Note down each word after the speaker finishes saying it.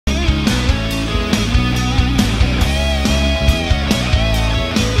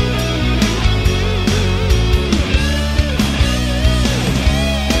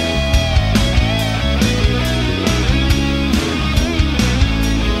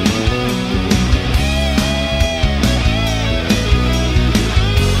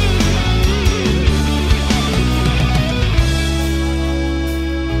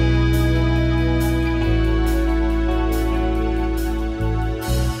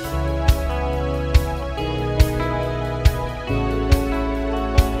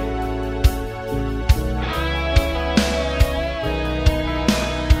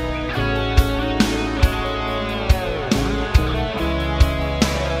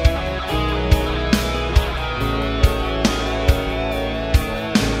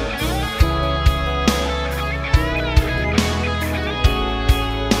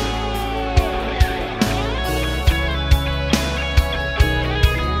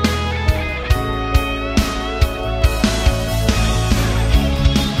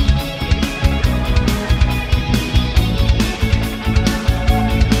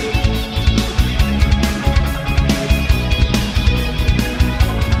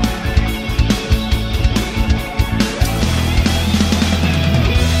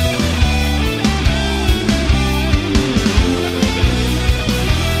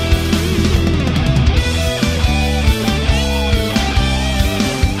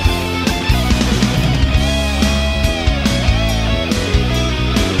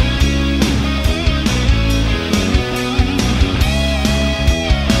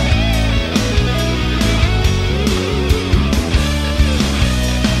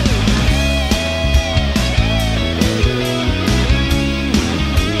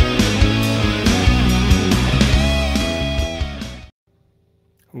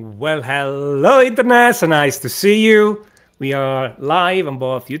Well, hello, Internet. So nice to see you. We are live on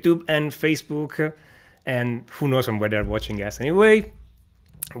both YouTube and Facebook, and who knows on where they're watching us anyway.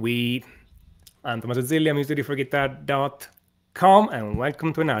 I'm Tommaso Zilli, musictheoryforguitar.com, and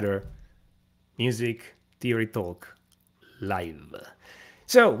welcome to another Music Theory Talk live.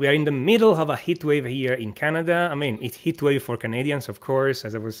 So we are in the middle of a heat wave here in Canada. I mean, it's heat wave for Canadians, of course,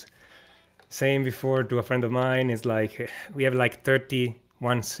 as I was saying before to a friend of mine. It's like we have like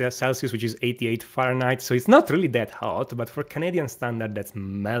 31 Celsius, which is 88 Fahrenheit. So it's not really that hot, but for Canadian standard, that's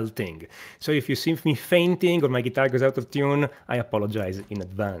melting. So if you see me fainting or my guitar goes out of tune, I apologize in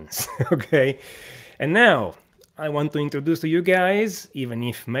advance. Okay. And now I want to introduce to you guys, even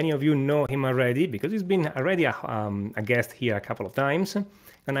if many of you know him already, because he's been already a guest here a couple of times.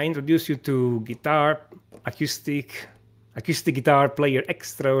 And I introduce you to acoustic guitar player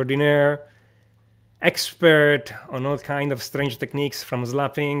extraordinaire, expert on all kind of strange techniques, from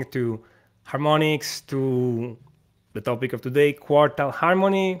slapping to harmonics to the topic of today, Quartal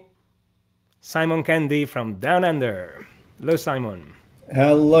Harmony, Simon Candy from Down Under. Hello, Simon.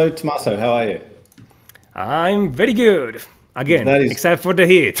 Hello, Tommaso. How are you? I'm very good. Again, except for the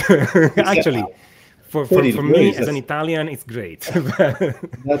heat. Actually, for me as an Italian, it's great.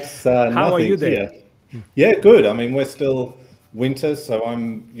 That's how are you there? Yeah, good. I mean, we're still winter, so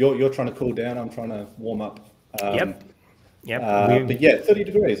you're trying to cool down. I'm trying to warm up. Yep. But yeah, 30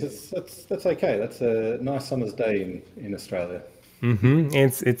 degrees. That's okay. That's a nice summer's day in Australia.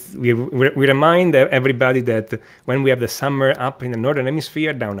 Mm-hmm. We remind everybody that when we have the summer up in the northern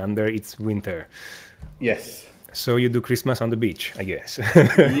hemisphere, down under it's winter. Yes. So you do Christmas on the beach, I guess.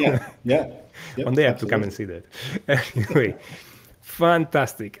 Yeah. Yep, One day I have to come and see that. Anyway,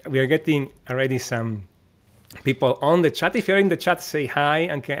 fantastic. We are getting already some people on the chat. If you're in the chat, say hi.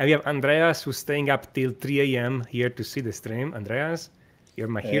 And we have Andreas, who's staying up till 3 a.m. here to see the stream. Andreas, you're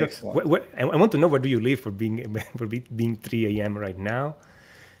my hero. I want to know where do you live for being 3 a.m. right now.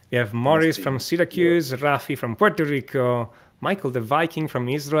 We have Morris from Syracuse, Rafi from Puerto Rico, Michael the Viking from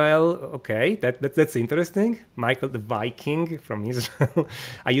Israel. Okay, that's interesting. Michael the Viking from Israel.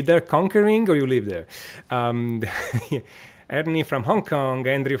 Are you there conquering or you live there? Ernie from Hong Kong,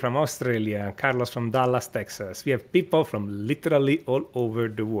 Andrew from Australia, Carlos from Dallas, Texas. We have people from literally all over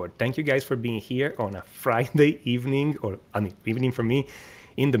the world. Thank you guys for being here on a Friday evening, evening for me,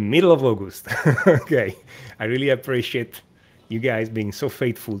 in the middle of August. Okay, I really appreciate you guys being so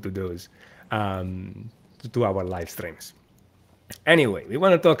faithful to those, to our live streams. Anyway, we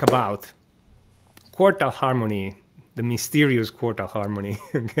want to talk about Quartal Harmony, the mysterious Quartal Harmony,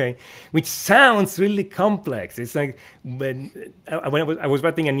 okay, which sounds really complex. It's like when I was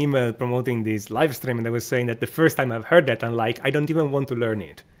writing an email promoting this live stream, and I was saying that the first time I've heard that, I'm like, I don't even want to learn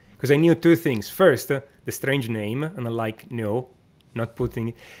it, because I knew two things. First, the strange name, and I'm like, no, not putting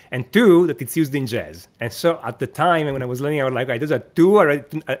it. And two, that it's used in jazz. And so at the time when I was learning, I was like, those are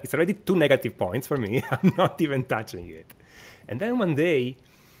it's already 2 negative points for me. I'm not even touching it. And then one day,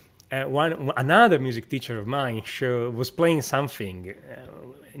 another music teacher of mine was playing something,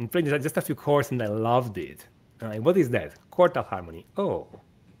 and played just a few chords, and I loved it. What is that? Quartal Harmony. Oh,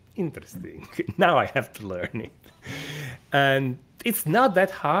 interesting. Now I have to learn it. And it's not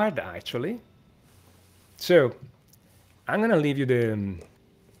that hard, actually. So I'm going to leave you the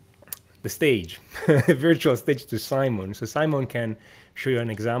stage, the virtual stage, to Simon. So Simon can show you an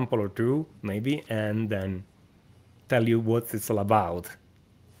example or two, maybe, and then tell you what it's all about.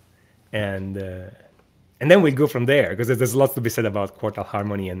 And then we'll go from there, because there's lots to be said about Quartal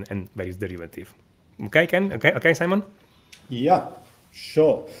Harmony and various derivatives. Okay, Ken? Okay, Simon? Yeah,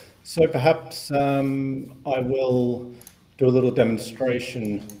 sure. So perhaps I will do a little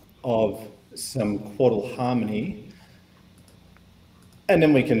demonstration of some Quartal Harmony, and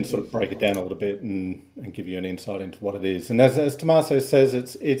then we can sort of break it down a little bit and give you an insight into what it is. And as Tommaso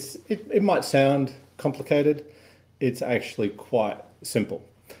says, it might sound complicated. It's actually quite simple.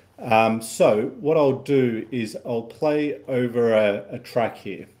 So what I'll do is I'll play over a track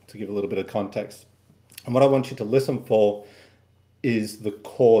here to give a little bit of context. And what I want you to listen for is the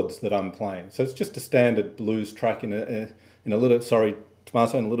chords that I'm playing. So it's just a standard blues track in a little, sorry,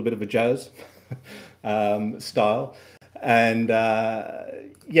 Tommaso, in a little bit of a jazz style. And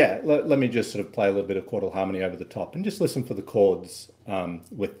yeah, let me just sort of play a little bit of Quartal Harmony over the top and just listen for the chords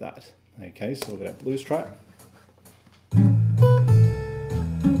with that. Okay, so we've got that blues track.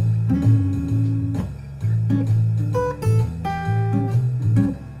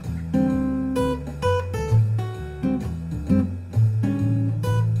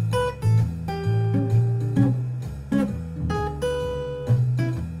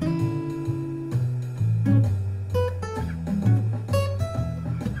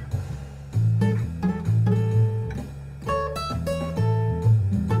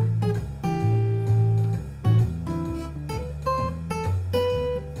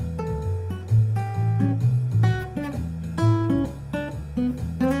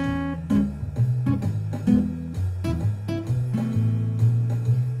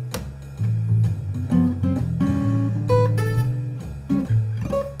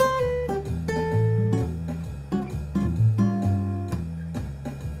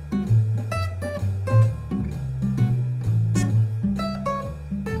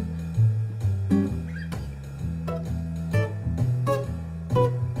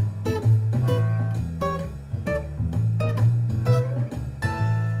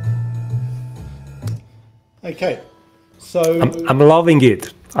 Okay, so I'm loving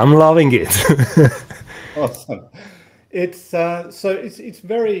it. I'm loving it. awesome. It's so it's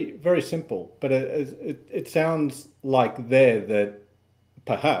very very simple, but it sounds like there that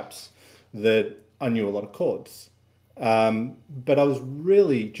perhaps that I knew a lot of chords, but I was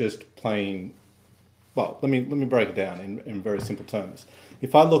really just playing. Well, let me break it down in very simple terms.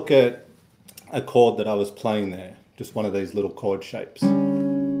 If I look at a chord that I was playing there, just one of these little chord shapes,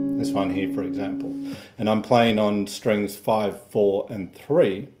 this one here, for example, and I'm playing on strings 5, 4, and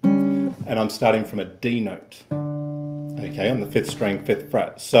 3, and I'm starting from a D note. Okay, on the 5th string, 5th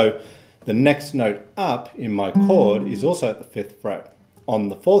fret. So the next note up in my chord is also at the 5th fret on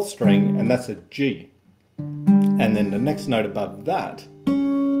the 4th string, and that's a G. And then the next note above that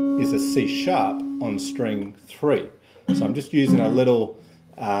is a C sharp on string 3. So I'm just using a little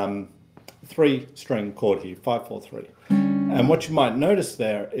 3-string chord here, 5, 4, 3. And what you might notice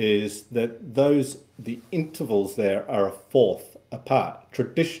there is that the intervals there are a fourth apart.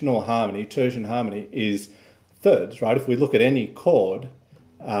 Traditional harmony, tertian harmony, is thirds, right? If we look at any chord,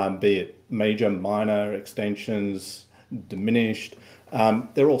 be it major, minor, extensions, diminished,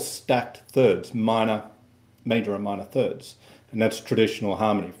 they're all stacked thirds, minor, major and minor thirds. And that's traditional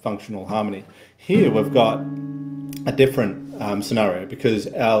harmony, functional harmony. Here we've got a different scenario because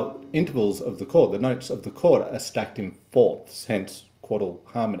our intervals of the chord, the notes of the chord, are stacked in fourths, hence quartal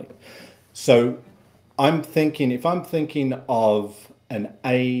harmony. So I'm thinking, if I'm thinking of an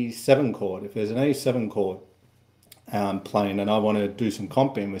A7 chord, if there's an A7 chord playing and I want to do some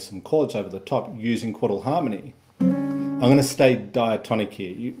comping with some chords over the top using quartal harmony, I'm going to stay diatonic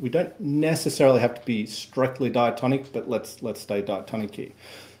here. We don't necessarily have to be strictly diatonic, but let's stay diatonic here.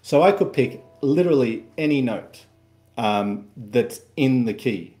 So I could pick literally any note that's in the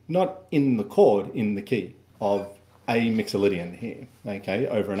key, not in the chord, in the key of A mixolydian here, okay,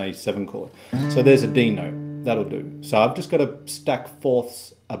 over an A7 chord. So there's a D note, that'll do. So I've just got to stack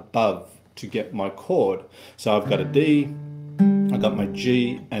fourths above to get my chord. So I've got a D, I've got my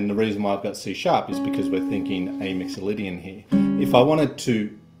G, and the reason why I've got C sharp is because we're thinking A mixolydian here. If I wanted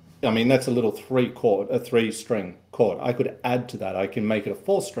to, I mean, that's a little 3-string chord. I could add to that. I can make it a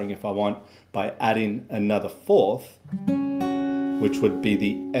 4th-string if I want by adding another fourth, which would be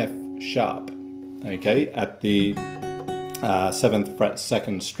the F sharp, okay, at the 7th fret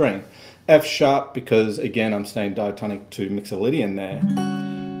 2nd string. F sharp because, again, I'm staying diatonic to mixolydian there,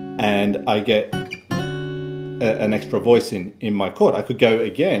 and I get an extra voice in my chord. I could go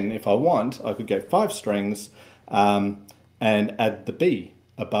again, if I want, I could go 5 strings and add the B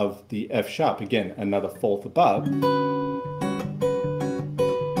above the F sharp, again, another 4th above.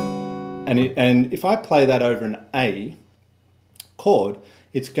 And if I play that over an A chord,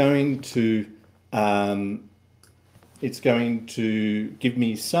 it's going to give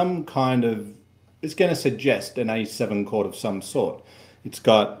me some kind of, it's going to suggest an A7 chord of some sort. It's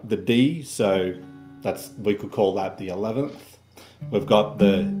got the D, so we could call that the 11th. We've got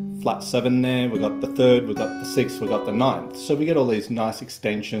the flat 7 there, we've got the 3rd, we've got the 6th, we've got the 9th. So we get all these nice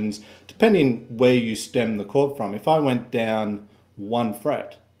extensions, depending where you stem the chord from. If I went down 1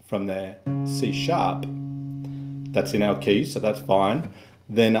 fret from there, C sharp, that's in our key, so that's fine.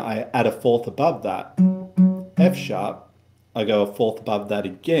 Then I add a 4th above that, F sharp, I go a 4th above that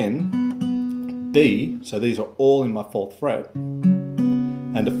again, B, so these are all in my 4th fret,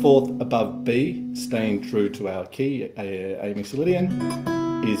 and a 4th above B, staying true to our key, A mixolydian,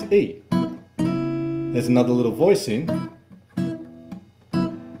 is E. There's another little voice in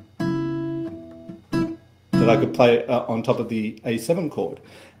that I could play on top of the A7 chord.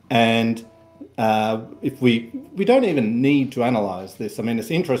 And if we don't even need to analyze this. I mean, it's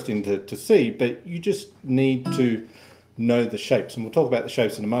interesting to see, but you just need to know the shapes. And we'll talk about the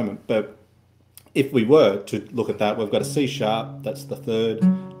shapes in a moment. But if we were to look at that, we've got a C sharp, that's the 3rd.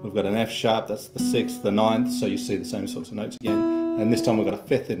 We've got an F sharp, that's the 6th, the 9th. So you see the same sorts of notes again. And this time we've got a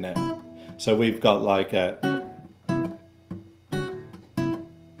 5th in there. So we've got like a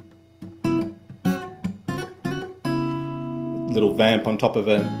little vamp on top of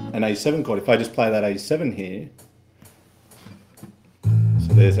an A7 chord. If I just play that A7 here,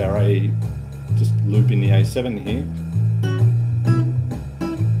 so there's our A, just looping the A7 here.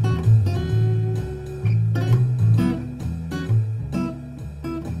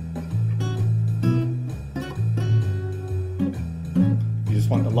 You just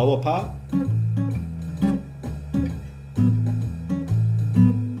want the lower part.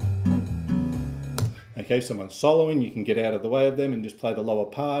 Okay, if someone's soloing, you can get out of the way of them and just play the lower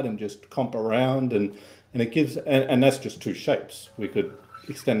part and just comp around, and it gives, and that's just 2 shapes. We could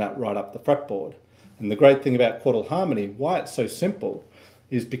extend that right up the fretboard. And the great thing about quartal harmony, why it's so simple,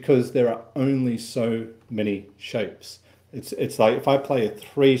 is because there are only so many shapes. It's like if I play a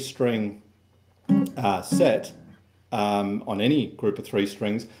 3-string set on any group of 3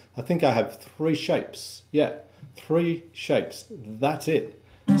 strings, I think I have 3 shapes. Yeah, 3 shapes. That's it.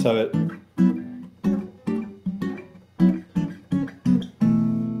 So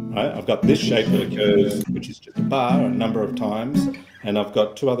right, I've got this shape that occurs, which is just a bar a number of times, and I've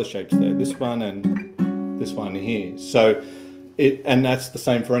got 2 other shapes there, this one and this one here. So and that's the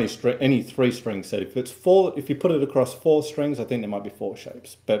same for any 3-string set. If it's 4, if you put it across 4 strings, I think there might be 4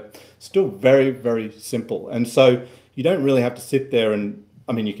 shapes, but still very, very simple. And so you don't really have to sit there and,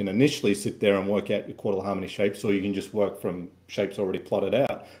 I mean, you can initially sit there and work out your quartal harmony shapes, or you can just work from shapes already plotted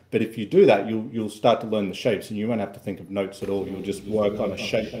out. But if you do that, you'll start to learn the shapes, and you won't have to think of notes at all. You'll just work on a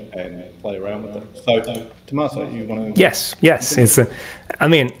shape and play around with it. So, Tommaso, you want to? Yes. It's, I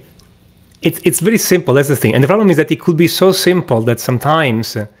mean, it's very simple. That's the thing. And the problem is that it could be so simple that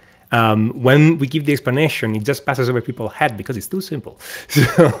sometimes when we give the explanation, it just passes over people's head because it's too simple.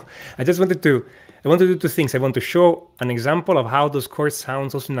 So I want to do 2 things. I want to show an example of how those chords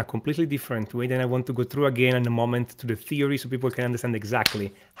sound also in a completely different way. Then I want to go through again in a moment to the theory so people can understand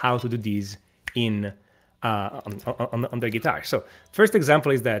exactly how to do this in on their guitar. So first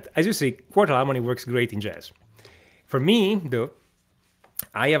example is that, as you see, quartal harmony works great in jazz. For me, though,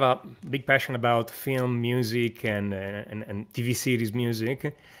 I have a big passion about film music and TV series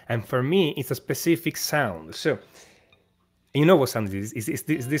music, and for me, it's a specific sound. So, you know what sound it is? It's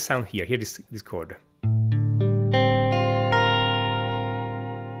this sound here. Here, this chord.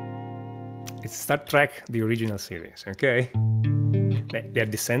 It's Star Trek, the original series. Okay, they're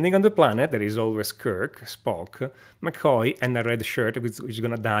descending on the planet. There is always Kirk, Spock, McCoy, and a red shirt, which is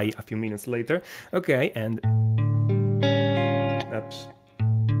gonna die a few minutes later. Okay, and oops.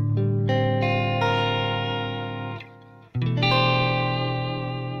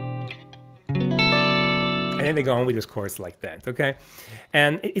 And then they go on with these chords like that, okay?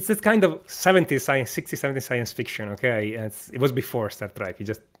 And it's this kind of 60s, 70s science fiction, okay? It was before Star Trek,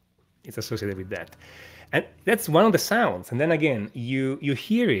 it's associated with that. And that's one of the sounds. And then again, you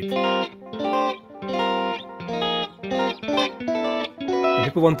hear it. And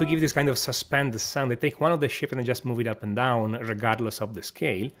people want to give this kind of suspended sound. They take one of the shapes and they just move it up and down, regardless of the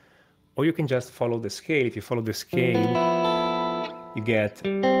scale. Or you can just follow the scale. If you follow the scale, you get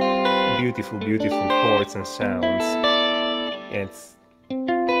beautiful, beautiful chords and sounds. It's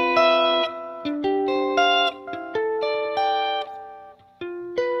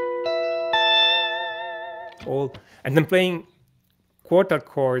all, and then playing quarter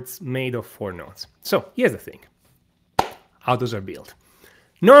chords made of 4 notes. So here's the thing, how those are built.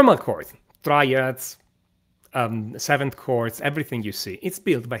 Normal chords, triads, 7th chords, everything you see, it's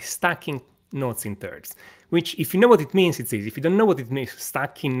built by stacking notes in thirds, which if you know what it means, it's easy. If you don't know what it means,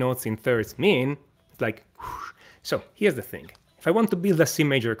 stacking notes in thirds mean, it's like, whoosh. So here's the thing. If I want to build a C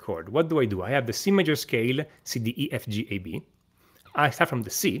major chord, what do? I have the C major scale, C, D, E, F, G, A, B. I start from the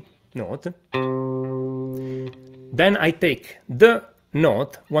C note. Then I take the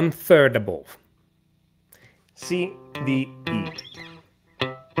note 1/3 above. C, D, E.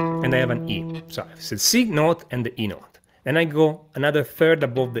 And I have an E. So I said C note and the E note. Then I go another 1/3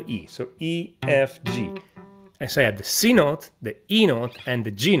 above the E. So E, F, G. And so I have the C note, the E note, and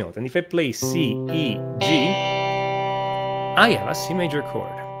the G note. And if I play C, E, G, I have a C major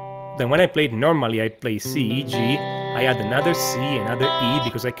chord. Then when I play it normally, I play C, E, G. I add another C, another E,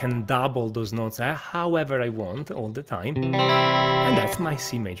 because I can double those notes however I want all the time. And that's my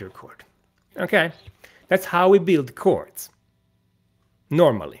C major chord. Okay? That's how we build chords.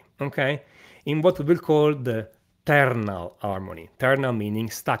 Normally, okay? In what we will call the ternal harmony. Ternal meaning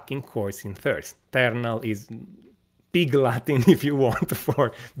stacking chords in thirds. Ternal is Pig Latin, if you want,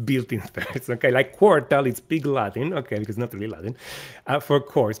 for built in thirds. Okay, like quartal, it's Pig Latin, okay, because it's not really Latin, for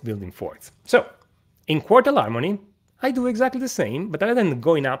chords built in fourths. So, in quartal harmony, I do exactly the same, but rather than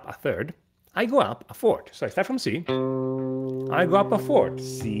going up a third, I go up a fourth. So I start from C, I go up a fourth,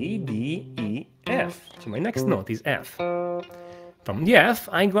 C, D, E, F. So my next note is F. From the F,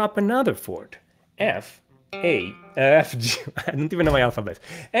 I go up another fourth, F, A, F, G, I don't even know my alphabet,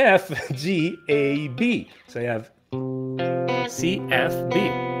 F, G, A, B. So I have C, F,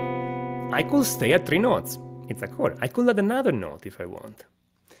 B. I could stay at 3 notes. It's a chord. I could add another note if I want.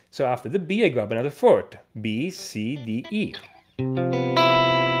 So after the B, I go up another fourth, B, C, D, E.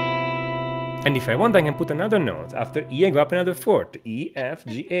 And if I want, I can put another note. After E, I go up another fourth, E, F,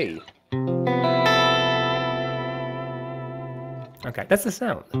 G, A. Okay, that's the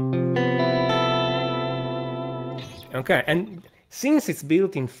sound. Okay, and since it's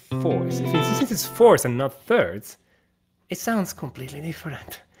built in fourths, since it's fourths and not thirds, it sounds completely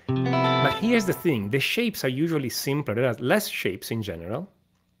different. But here's the thing, the shapes are usually simpler. There are less shapes in general,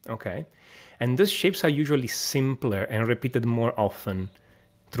 okay? And those shapes are usually simpler and repeated more often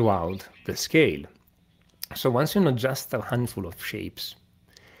throughout the scale. So once you know just a handful of shapes,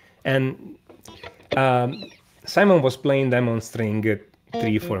 and Simon was playing them on string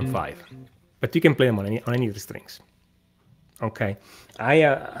 3, 4, and 5, but you can play them on any of the strings. Okay,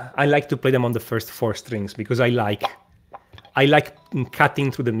 I like to play them on the first 4 strings because I like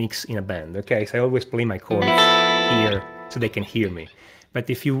cutting through the mix in a band. Okay, so I always play my chords here so they can hear me. But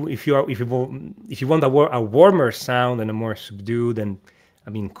if you want a warmer sound and a more subdued and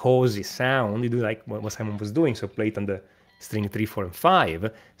cozy sound, you do like what Simon was doing. So play it on the string 3, 4, and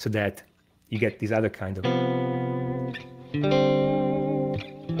 5, so that you get this other kind of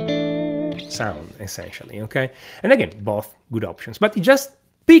sound, essentially. Okay, and again, both good options. But you just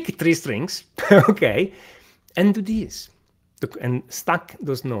pick 3 strings, okay, and do this, and stack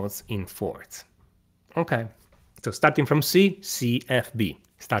those notes in fourths. Okay, so starting from C, C, F, B.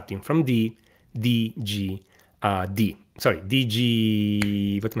 Starting from D, D, G, D. Sorry, D,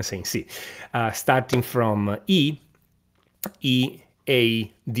 G, what am I saying? C. Starting from E, E,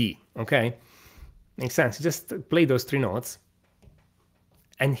 A, D. Okay, makes sense. Just play those 3 notes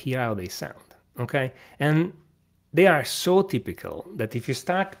and hear how they sound. Okay, and they are so typical that if you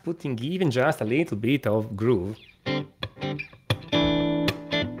start putting even just a little bit of groove,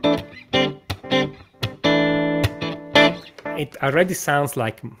 it already sounds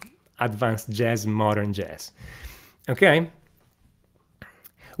like advanced jazz, modern jazz. Okay.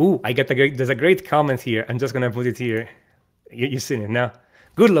 Ooh, there's a great comment here. I'm just gonna put it here. You've seen it now.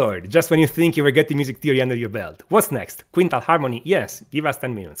 Good Lord, just when you think you were getting music theory under your belt. What's next? Quintal harmony? Yes, give us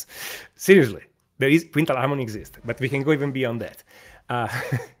 10 minutes. Seriously, quintal harmony exists, but we can go even beyond that.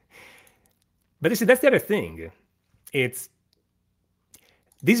 But you see, that's the other thing. This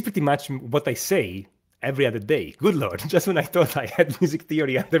is pretty much what I say every other day. Good Lord, just when I thought I had music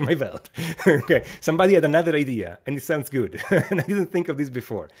theory under my belt. Okay, somebody had another idea and it sounds good. And I didn't think of this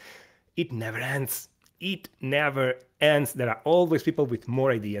before. It never ends. It never ends. There are always people with more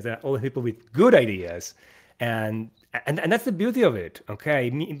ideas. There are always people with good ideas. And that's the beauty of it,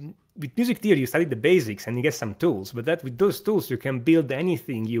 okay? With music theory, you study the basics and you get some tools, but with those tools, you can build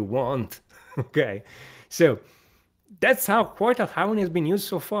anything you want, okay? So that's how quartal harmony has been used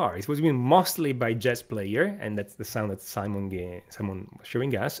so far. It was used mostly by jazz player, and that's the sound that Simon was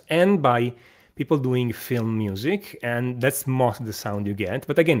showing us, and by people doing film music, and that's most of the sound you get.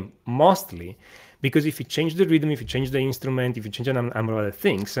 But again, mostly because if you change the rhythm, if you change the instrument, if you change a number of other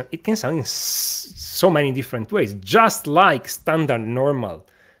things, it can sound in so many different ways. Just like standard, normal,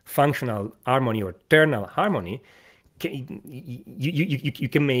 functional harmony or ternal harmony, you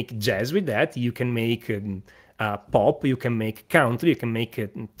can make jazz with that. You can make pop, you can make country, you can make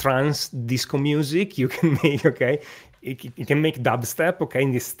trance disco music, you can make, okay, you can make dubstep, okay,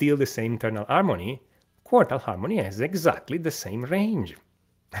 and it's still the same ternal harmony. Quartal harmony has exactly the same range.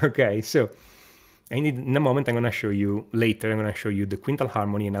 Okay, so in a moment I'm going to show you later, I'm going to show you the quintal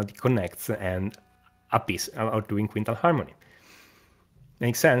harmony and how it connects and a piece of doing quintal harmony.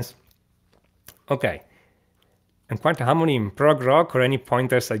 Makes sense? Okay. And quartal harmony in prog rock or any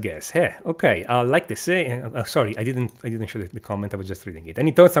pointers, I guess. Hey, okay. Like they say, sorry, I didn't show the comment. I was just reading it.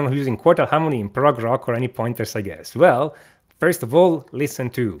 Any thoughts on using quartal harmony in prog rock or any pointers, I guess? Well, first of all, listen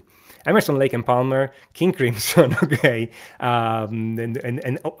to Emerson, Lake and Palmer, King Crimson, okay,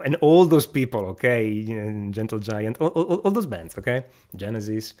 and all those people, okay, Gentle Giant, all those bands, okay,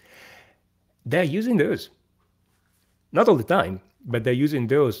 Genesis. They're using those. Not all the time, but they're using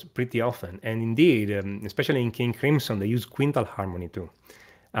those pretty often. And indeed, especially in King Crimson, they use quintal harmony too.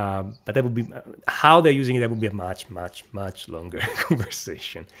 But that would be, how they're using it, that would be a much, much, much longer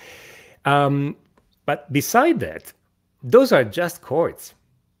conversation. But beside that, those are just chords.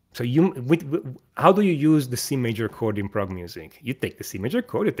 So how do you use the C major chord in prog music? You take the C major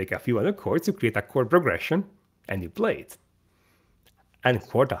chord, you take a few other chords, you create a chord progression, and you play it. And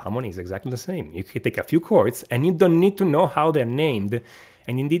quartal harmony is exactly the same. You can take a few chords, and you don't need to know how they're named.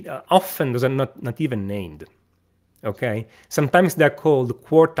 And indeed, often those are not even named. Okay? Sometimes they're called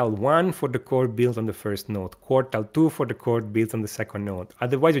quartal 1 for the chord built on the first note, quartal 2 for the chord built on the second note.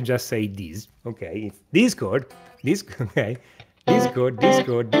 Otherwise, you just say these. Okay? It's this chord, this, okay? This chord, this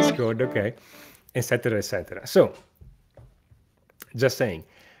chord, this chord, okay? Etc., etc. So, just saying,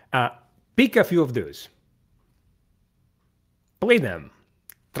 pick a few of those. Play them.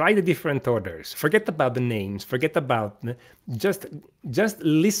 Try the different orders. Forget about the names. Forget about just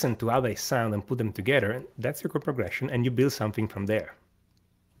listen to how they sound and put them together. That's your chord progression, and you build something from there.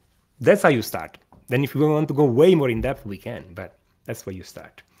 That's how you start. Then if we want to go way more in depth, we can, but that's where you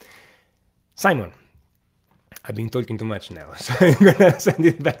start. Simon, I've been talking too much now, so I'm gonna send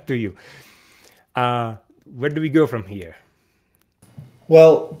it back to you. Where do we go from here?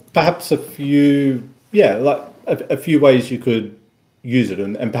 Well, perhaps a few ways you could use it,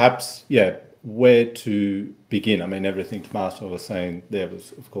 and perhaps, where to begin. I mean, everything Marcel was saying there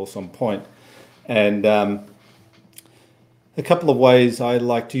was, of course, on point. And a couple of ways I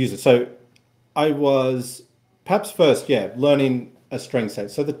like to use it. So I was perhaps first, learning a string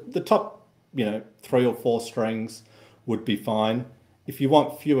set. So the top, 3 or 4 strings would be fine. If you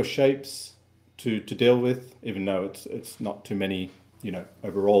want fewer shapes to deal with, even though it's not too many,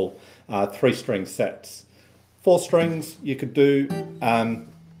 overall, 3 string sets. 4 strings you could do.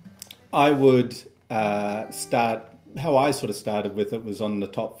 I would start, how I sort of started with it was on the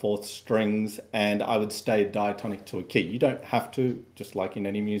top 4 strings, and I would stay diatonic to a key. You don't have to, just like in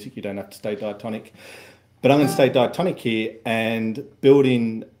any music, you don't have to stay diatonic. But I'm going to stay diatonic here and build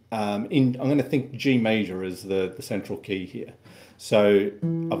in, I'm going to think G major as the central key here. So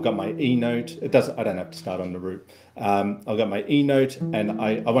I've got my E note. I don't have to start on the root. I've got my E note, and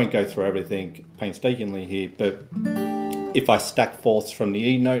I won't go through everything painstakingly here, but if I stack 4ths from the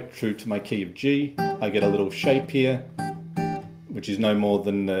E note through to my key of G, I get a little shape here, which is no more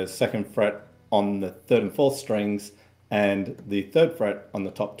than the 2nd fret on the 3rd and 4th strings and the 3rd fret on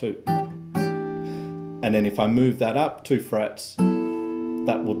the top 2. And then if I move that up 2 frets,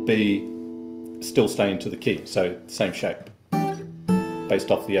 that would be still staying to the key, so same shape,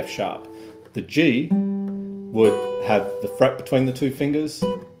 based off the F sharp. The G would have the fret between the 2 fingers,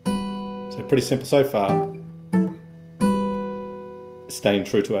 so pretty simple so far. Staying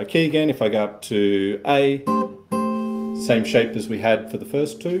true to our key again. If I go up to A, same shape as we had for the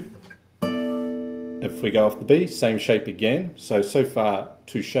first 2. If we go off the B, same shape again. So far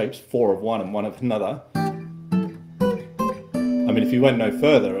 2 shapes, 4 of one and 1 of another. I mean, if you went no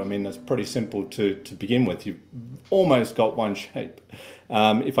further, I mean, that's pretty simple to begin with. You've almost got 1 shape.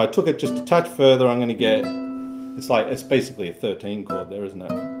 If I took it just a touch further, I'm going to get, it's basically a 13 chord there, isn't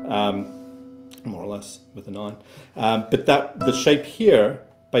it? More or less, with a 9. But the shape here,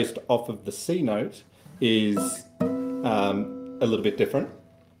 based off of the C note, is a little bit different.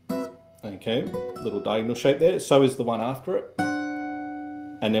 Okay, little diagonal shape there. So is the one after it.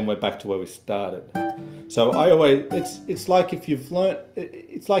 And then we're back to where we started. So I always, it's like if you've learned,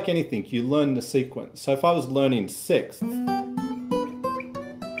 it's like anything, you learn the sequence. So if I was learning 6th,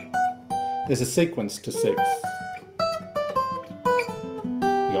 there's a sequence to 6.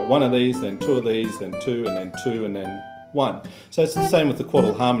 You got 1 of these, then 2 of these, then 2, and then 2, and then 1. So it's the same with the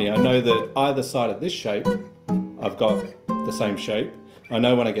Quartal Harmony. I know that either side of this shape, I've got the same shape. I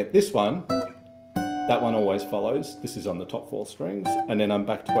know when I get this one, that one always follows. This is on the top 4 strings, and then I'm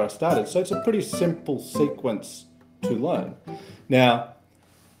back to where I started. So it's a pretty simple sequence to learn. Now,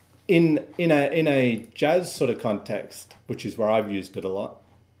 in a jazz sort of context, which is where I've used it a lot,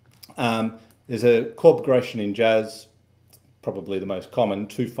 there's a chord progression in jazz, probably the most common,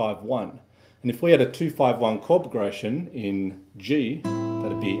 2-5-1. And if we had a 2-5-1 chord progression in G,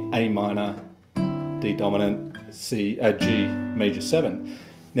 that'd be A minor, D dominant, G major 7.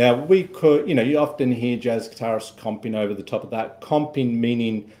 Now we could, you often hear jazz guitarists comping over the top of that. Comping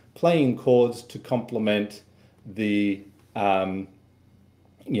meaning playing chords to complement the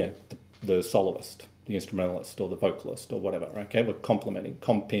soloist, the instrumentalist, or the vocalist, or whatever. Okay, we're complementing,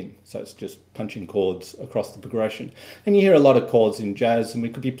 comping. So it's just punching chords across the progression. And you hear a lot of chords in jazz, and we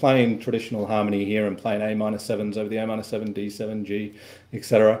could be playing traditional harmony here and playing A minor 7s over the A minor 7, D7, G,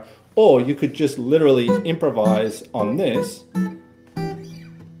 etc. Or you could just literally improvise on this,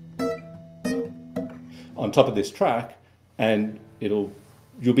 on top of this track, and you'll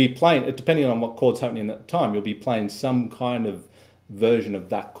be playing, depending on what chord's happening at the time, you'll be playing some kind of version of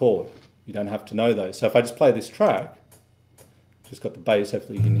that chord. You don't have to know those. So if I just play this track, just got the bass,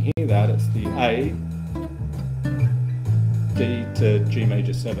 hopefully you can hear that, it's the A, D to G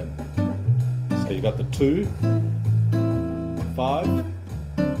major 7. So you got the 2, 5,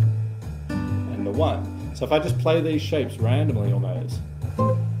 and the 1. So if I just play these shapes randomly almost,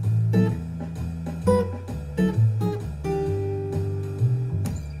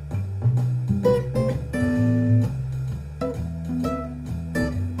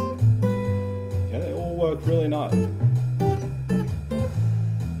 really nice.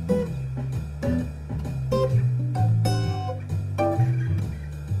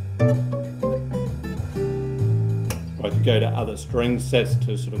 I could go to other string sets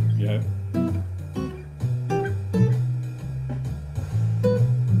to sort of,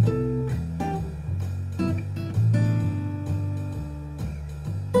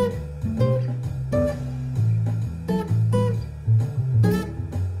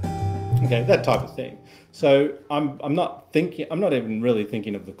 Okay, that type of thing. So I'm not even really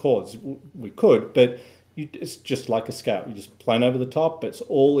thinking of the chords. We could, but it's just like a scale. You just playing over the top. It's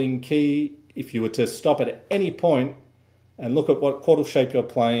all in key. If you were to stop at any point and look at what chordal shape you're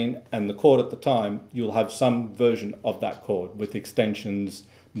playing and the chord at the time, you'll have some version of that chord with extensions,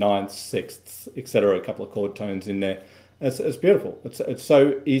 ninths, sixths, etc. A couple of chord tones in there. It's beautiful. It's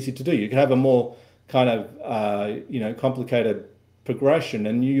so easy to do. You can have a more kind of complicated progression,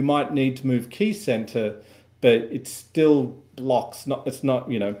 and you might need to move key center, but it still blocks. It's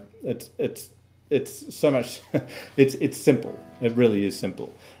so much. It's simple. It really is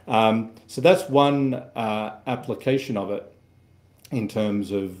simple. So that's one application of it in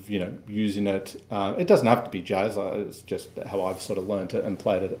terms of using it. It doesn't have to be jazz. It's just how I've sort of learned it and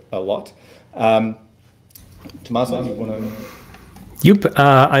played it a lot. Tommaso, do you want to?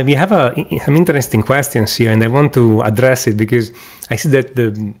 We have some interesting questions here, and I want to address it because I see that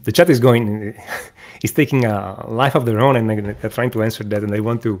the chat is taking a life of their own, and they're trying to answer that, and I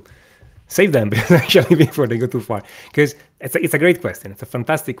want to save them actually before they go too far, because it's a great question. It's a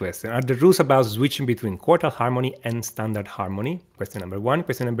fantastic question. Are there rules about switching between quartal harmony and standard harmony? Question number one.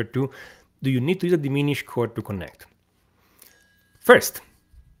 Question number two, do you need to use a diminished chord to connect? First,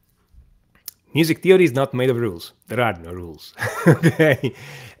 music theory is not made of rules. There are no rules. Okay,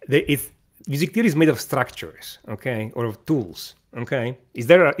 music theory is made of structures, okay, or of tools. Okay, is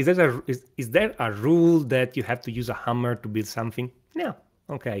there a rule that you have to use a hammer to build something? No.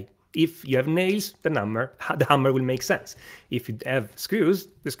 Okay, if you have nails, the hammer will make sense. If you have screws,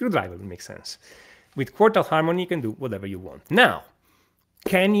 the screwdriver will make sense. With quartal harmony, you can do whatever you want. Now,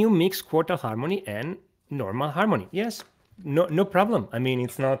 can you mix quartal harmony and normal harmony? Yes. No problem. I mean,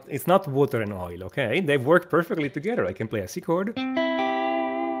 it's not water and oil, okay? They work perfectly together. I can play a C chord,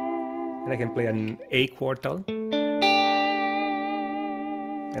 and I can play an A quartal,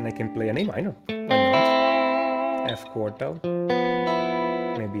 and I can play an A minor. Why not? F quartal,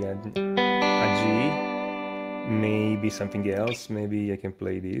 maybe a G, maybe something else. Maybe I can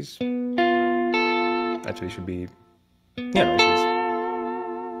play this. Actually, it should be, yeah, no, it's this.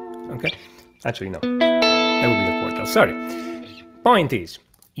 Okay. Actually, no. That would be the quartal. Sorry. Point is,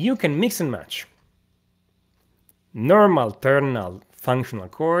 you can mix and match normal ternal functional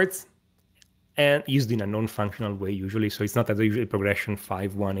chords and used in a non-functional way usually. So it's not as a usual progression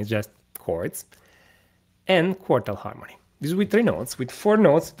 5-1. It's just chords and quartal harmony. This is with 3 notes. With 4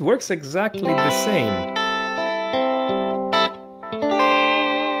 notes, it works exactly the same.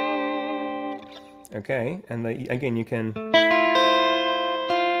 Okay, and again, you can.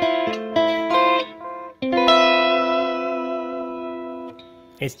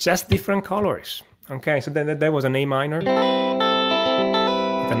 It's just different colors. Okay, so then that was an A minor, with a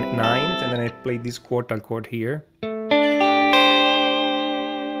 9th, and then I played this quartal chord here.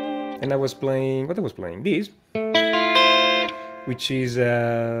 And I was playing, what I was playing? This, which is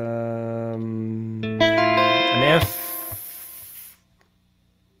an F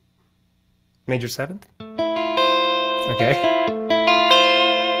major 7th. Okay.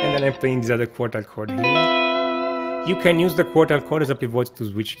 And then I'm playing this other quartal chord here. You can use the quartal chord as a pivot to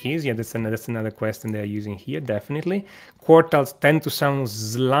switch keys. Yeah, that's another question they're using here, definitely. Quartals tend to sound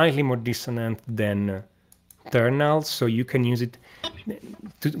slightly more dissonant than ternals, so you can use it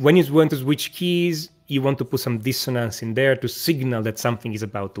when you want to switch keys. You want to put some dissonance in there to signal that something is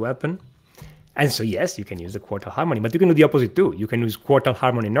about to happen. And so yes, you can use the quartal harmony, but you can do the opposite too. You can use quartal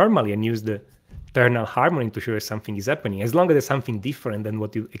harmony normally and use the ternal harmony to show something is happening, as long as there's something different than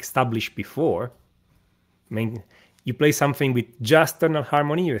what you established before. I mean, you play something with just ternal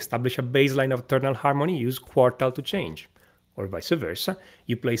harmony, you establish a baseline of ternal harmony, use quartal to change. Or vice versa,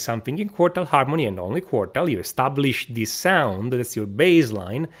 you play something in quartal harmony and only quartal, you establish this sound, that's your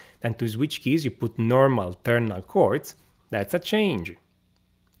baseline, then to switch keys, you put normal ternal chords, that's a change.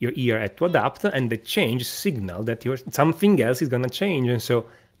 Your ear had to adapt, and the change signal that something else is going to change, and so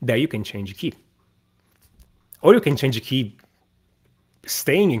there you can change the key. Or you can change the key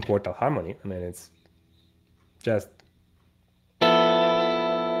staying in quartal harmony. I mean, it's just,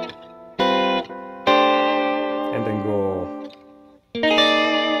 and then go,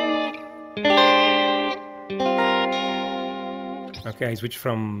 okay, I switch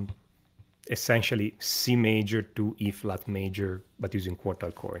from essentially C major to E flat major, but using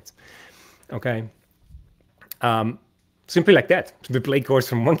quartal chords. Okay, simply like that. So we play chords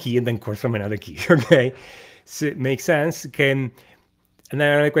from one key and then chords from another key. Okay, so it makes sense. And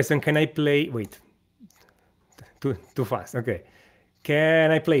another question: can I play? Wait. Too fast. Okay. Can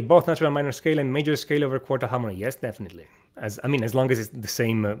I play both natural minor scale and major scale over quartal harmony? Yes, definitely. As long as it's the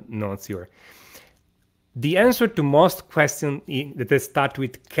same notes here. The answer to most questions that start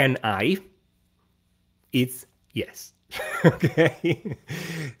with "can I?" it's yes. Okay.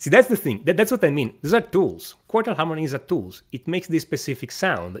 See, that's the thing. That's what I mean. These are tools. Quartal harmonies are tools. It makes this specific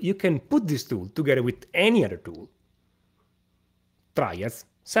sound. You can put this tool together with any other tool. Triads,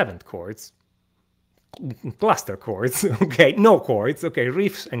 seventh chords, cluster chords, okay, no chords, okay,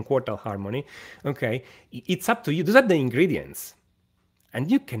 riffs and quartal harmony, okay. It's up to you. Those are the ingredients.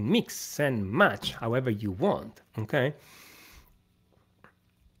 And you can mix and match however you want, okay?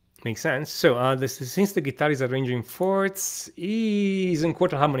 Makes sense. So since the guitar is arranged in fourths, isn't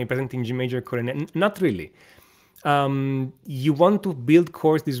quartal harmony present in G major chord? Not really. You want to build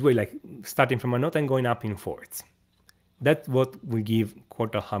chords this way, like starting from a note and going up in fourths. That's what will give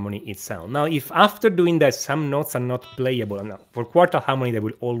quartal harmony its sound. Now, if after doing that some notes are not playable, now, for quartal harmony they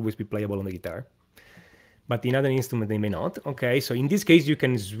will always be playable on the guitar, but in other instruments they may not. Okay, so in this case you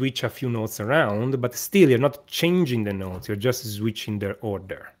can switch a few notes around, but still you're not changing the notes, you're just switching their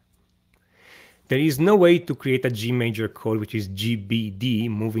order. There is no way to create a G major chord which is G, B, D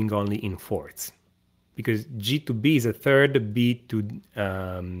moving only in fourths, because G to B is a third, B to D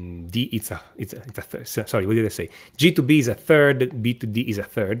it's a third. Sorry, what did I say? G to B is a third, B to D is a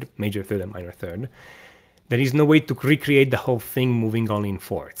third, major third and minor third. There is no way to recreate the whole thing moving only in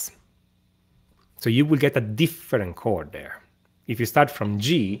fourths. So you will get a different chord there. If you start from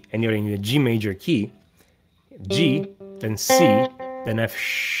G and you're in the G major key, G, then C, then F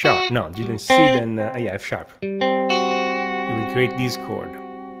sharp. No, G then C, then yeah, F sharp. You will create this chord.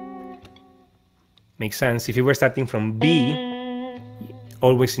 Makes sense. If you were starting from B,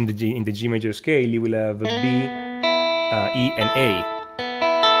 always in the G major scale, you will have B, E, and A.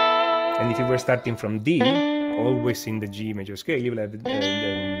 And if you were starting from D, always in the G major scale, you will have D,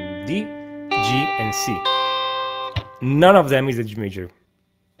 G, and C. None of them is the G major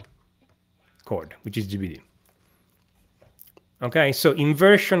chord, which is GBD. Okay, so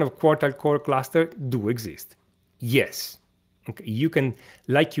inversion of quartal chord cluster do exist. Yes. Okay, you can,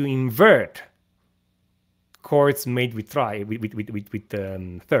 like you invert chords made with thirds,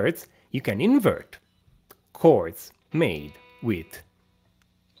 you can invert chords made with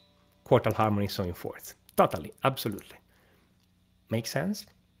quartal harmony so in fourths. Totally, absolutely. Makes sense?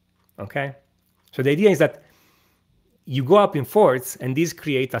 Okay? So the idea is that you go up in fourths and these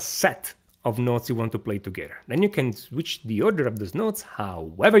create a set of notes you want to play together. Then you can switch the order of those notes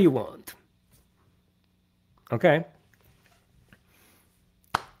however you want. Okay?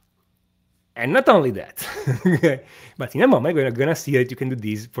 And not only that, but in a moment we're gonna see that you can do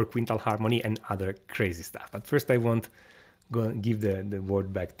this for quintal harmony and other crazy stuff. But first I want to give the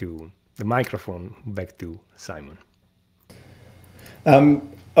word back to, the microphone back to Simon. I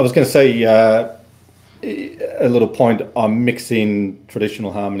was going to say a little point on mixing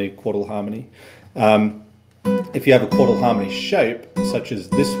traditional harmony, quartal harmony. If you have a quartal harmony shape, such as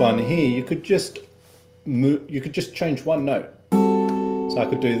this one here, you could just change one note. So I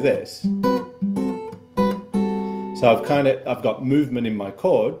could do this. So I've got movement in my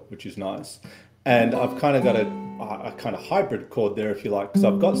chord, which is nice, and I've kind of got a kind of hybrid chord there, if you like, because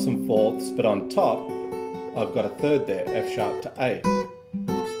I've got some fourths, but on top I've got a third there, F sharp to A,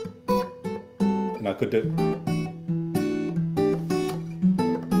 and I could do.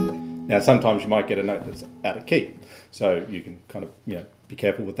 Now sometimes you might get a note that's out of key, so you can kind of be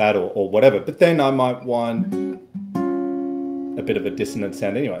careful with that or whatever. But then I might want a bit of a dissonant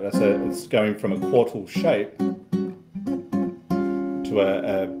sound anyway. It's going from a quartal shape to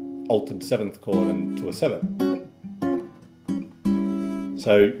a altered seventh chord and to a seventh.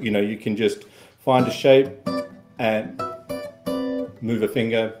 So you can just find a shape and move a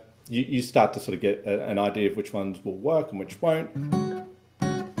finger. You start to sort of get an idea of which ones will work and which won't.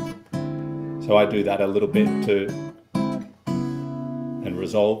 So I do that a little bit and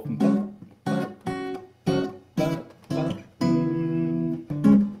resolve.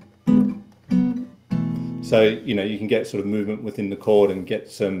 So, you can get sort of movement within the chord and get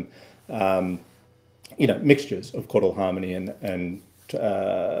some, mixtures of quartal harmony and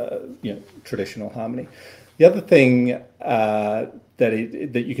traditional harmony. The other thing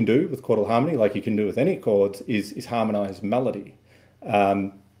that you can do with quartal harmony, like you can do with any chords, is harmonize melody.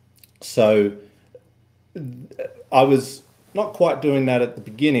 So I was not quite doing that at the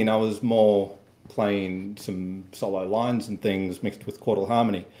beginning. I was more playing some solo lines and things mixed with quartal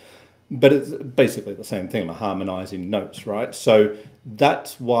harmony. But it's basically the same thing. I'm harmonizing notes, right? So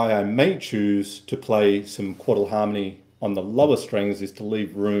that's why I may choose to play some quartal harmony on the lower strings, is to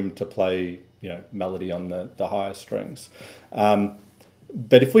leave room to play, melody on the higher strings.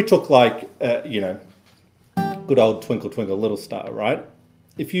 But if we took like, good old Twinkle Twinkle Little Star, right?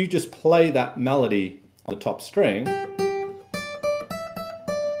 If you just play that melody on the top string,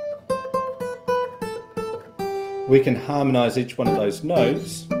 we can harmonize each one of those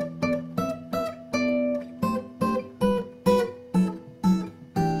notes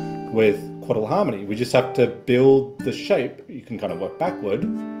with quartal harmony. We just have to build the shape. You can kind of work backward,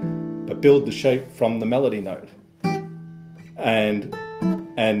 but build the shape from the melody note. And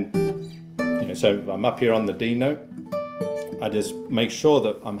you know, so if I'm up here on the D note, I just make sure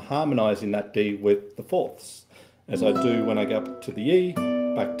that I'm harmonizing that D with the fourths, as I do when I go up to the E,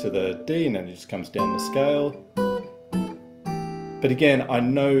 back to the D, and then it just comes down the scale. But again, I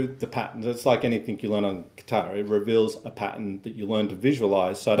know the patterns. It's like anything you learn on guitar. It reveals a pattern that you learn to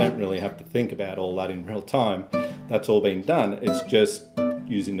visualize, so I don't really have to think about all that in real time. That's all been done. It's just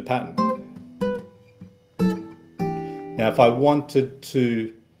using the pattern. Now, if I wanted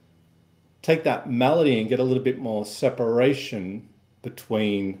to take that melody and get a little bit more separation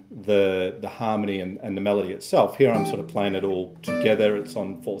between the harmony and the melody itself, here I'm sort of playing it all together. It's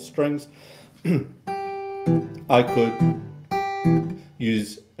on 4 strings. I could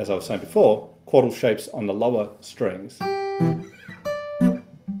use, as I was saying before, quartal shapes on the lower strings.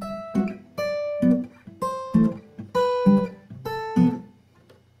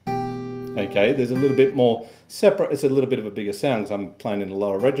 Okay, there's a little bit more separate, it's a little bit of a bigger sound because I'm playing in the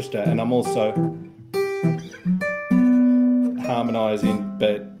lower register, and I'm also harmonizing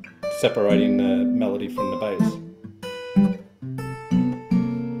but separating the melody from the bass.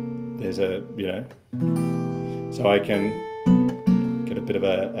 There's a, you know, so I can get a bit of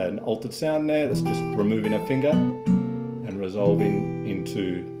an altered sound there. That's just removing a finger and resolving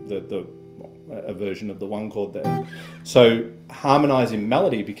into a version of the 1 chord there. So harmonizing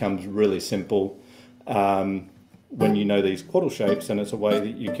melody becomes really simple when you know these quartal shapes, and it's a way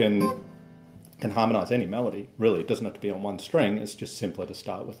that you can harmonize any melody. Really, it doesn't have to be on 1 string. It's just simpler to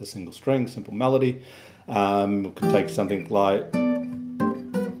start with a single string, simple melody. We could take something like,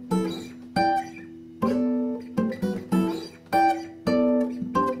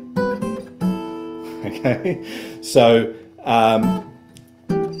 okay, so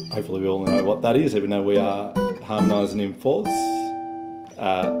hopefully we all know what that is, even though we are harmonizing in fourths.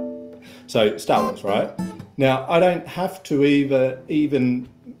 So Star Wars, right? Now, I don't have to even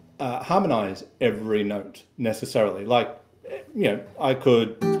harmonize every note necessarily. Like, you know, I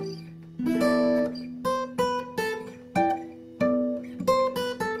could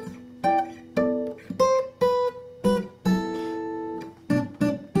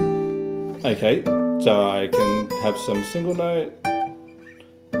okay, so I can have some single note,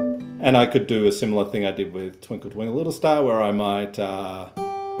 and I could do a similar thing I did with Twinkle Twinkle Little Star, where I might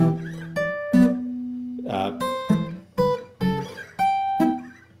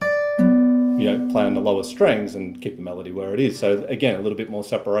you know, play on the lower strings and keep the melody where it is. So again, a little bit more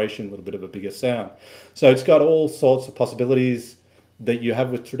separation, a little bit of a bigger sound. So it's got all sorts of possibilities that you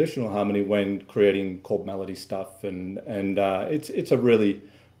have with traditional harmony when creating chord melody stuff, and it's a really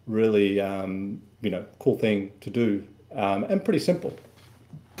you know, cool thing to do, and pretty simple.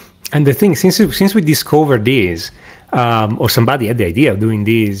 And the thing, since we discovered this, or somebody had the idea of doing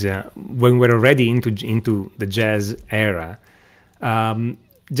this when we're already into the jazz era,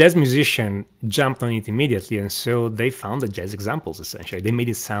 jazz musicians jumped on it immediately, and so they found the jazz examples. Essentially, they made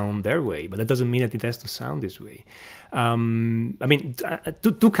it sound their way, but that doesn't mean that it has to sound this way. I mean,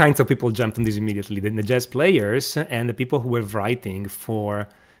 two kinds of people jumped on this immediately: the jazz players and the people who were writing for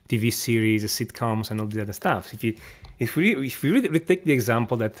TV series, sitcoms, and all the other stuff. If we really take the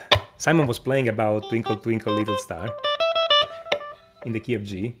example that Simon was playing about Twinkle Twinkle Little Star in the key of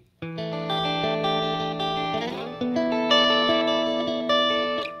G.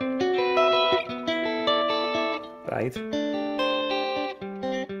 Right?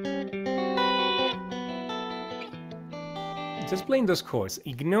 Just playing those chords.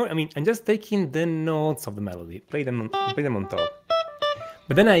 Ignore, I mean, I'm just taking the notes of the melody, play them on top.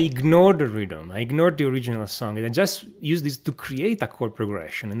 But then I ignored the rhythm, I ignored the original song, and I just use this to create a chord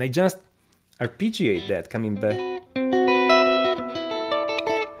progression, and I just arpeggiate that coming back.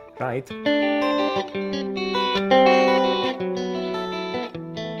 Right?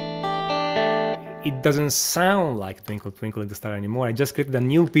 It doesn't sound like Twinkle Twinkle Little Star anymore. I just created a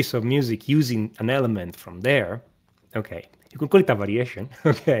new piece of music using an element from there. Okay, you could call it a variation,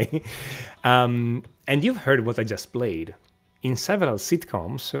 okay? And you've heard what I just played. In several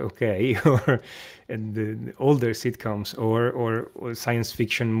sitcoms, okay, or the older sitcoms, or science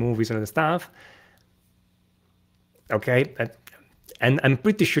fiction movies and other stuff, okay, and I'm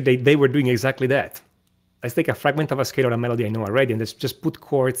pretty sure they were doing exactly that. Let's take a fragment of a scale or a melody I know already, and let's just put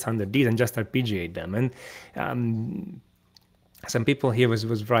chords under these and just arpeggiate them. And some people here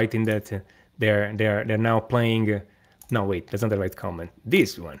was writing that they're now playing. No, wait, that's not the right comment.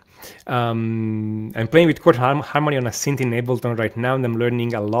 This one. I'm playing with Quartal Harmony on a synth in Ableton right now, and I'm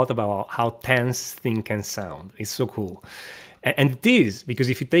learning a lot about how tense thing can sound. It's so cool. And it is, because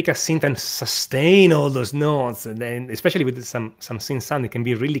if you take a synth and sustain all those notes, and then especially with some synth sound, it can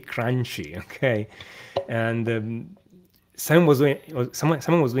be really crunchy, okay? And someone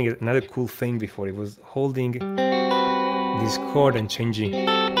was doing another cool thing before. It was holding this chord and changing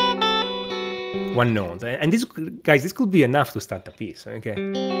one note. And this, guys, this could be enough to start a piece, okay?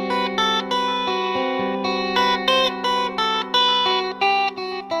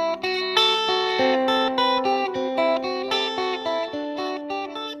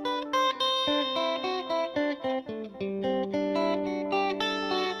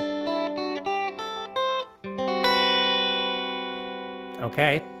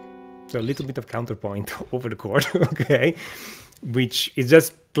 Okay, so a little bit of counterpoint over the chord, okay, which is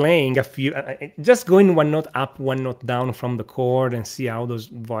just playing a few, just going one note up, one note down from the chord and see how those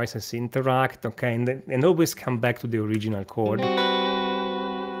voices interact, okay, and always come back to the original chord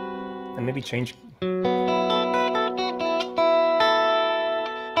and maybe change.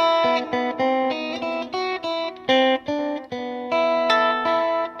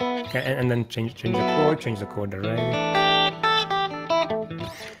 Okay, and then change the chord array,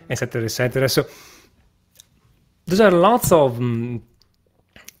 etc., etc. So those are lots of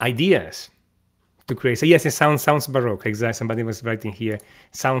ideas to create. So yes, it sounds Baroque. Exactly. Somebody was writing here,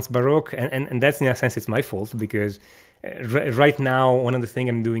 sounds Baroque, and that's in a sense it's my fault, because right now one of the things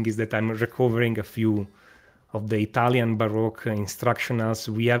I'm doing is that I'm recovering a few of the Italian Baroque instructionals.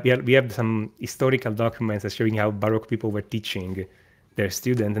 We have some historical documents showing how Baroque people were teaching their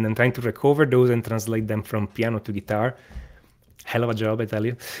students, and I'm trying to recover those and translate them from piano to guitar. Hell of a job, I tell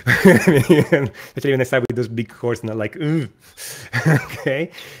you. Especially when I start with those big chords, and I'm like, ooh.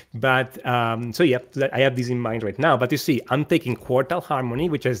 Okay. But so yeah, I have this in mind right now. But you see, I'm taking Quartal Harmony,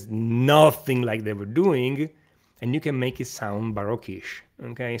 which is nothing like they were doing, and you can make it sound Baroque-ish.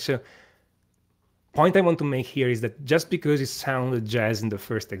 Okay. So point I want to make here is that just because it sounded jazz in the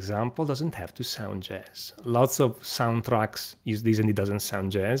first example doesn't have to sound jazz. Lots of soundtracks use this and it doesn't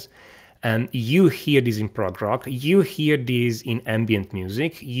sound jazz. And you hear this in prog rock, you hear this in ambient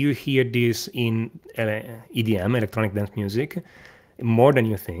music, you hear this in EDM, electronic dance music, more than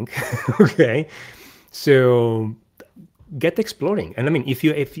you think. Okay, so get exploring. And I mean, if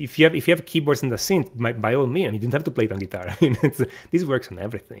you have keyboards and the synth, by all means, you don't have to play it on guitar. I mean, this works on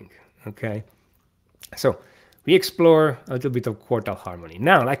everything. Okay, so we explore a little bit of Quartal Harmony.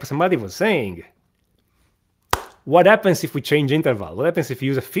 Now, like somebody was saying, what happens if we change interval? What happens if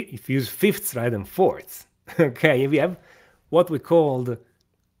you use fifths rather than fourths? Okay, we have what we called.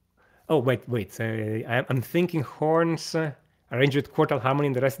 Oh wait. I'm thinking horns arranged with Quartal Harmony,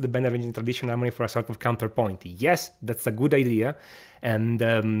 and the rest of the band arranged in traditional harmony for a sort of counterpoint. Yes, that's a good idea, and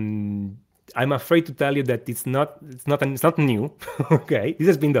I'm afraid to tell you that it's not new. Okay, this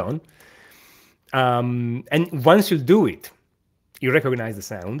has been done, and once you do it, you recognize the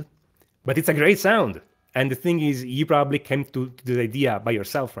sound, but it's a great sound. And the thing is, you probably came to the idea by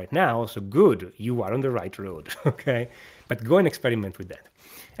yourself right now, so good, you are on the right road, okay? But go and experiment with that.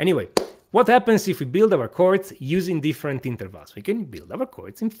 Anyway, what happens if we build our chords using different intervals? We can build our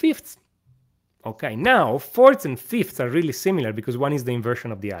chords in fifths. Okay, now, fourths and fifths are really similar because one is the inversion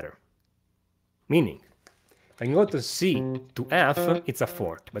of the other. Meaning, if I go to C to F, it's a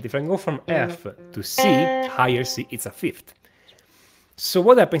fourth. But if I go from F to C, higher C, it's a fifth. So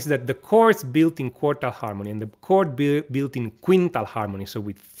what happens is that the chords built in Quartal Harmony and the chord built in Quintal Harmony, so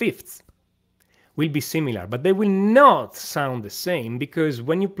with fifths, will be similar, but they will not sound the same, because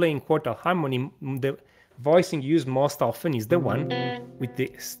when you play in Quartal Harmony, the voicing used most often is the one with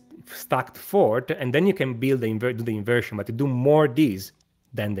the stacked fourth, and then you can do the inversion, but you do more these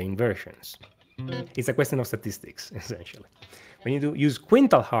than the inversions. It's a question of statistics, essentially. When you use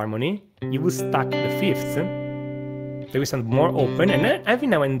Quintal Harmony, you will stack the fifths. They will sound more open, and every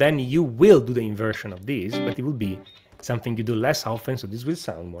now and then you will do the inversion of these, but it will be something you do less often, so this will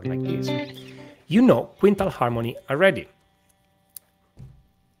sound more like this. You know Quintal Harmony already.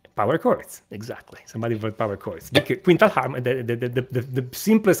 Power chords, exactly. Somebody wrote power chords. Quintal Harmony, the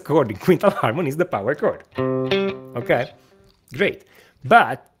simplest chord in Quintal Harmony is the power chord. Okay, great.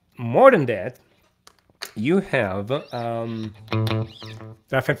 But more than that, you have a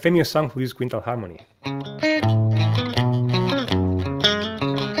famous song who uses Quintal Harmony.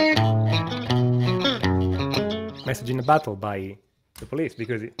 Message in a Battle by the Police,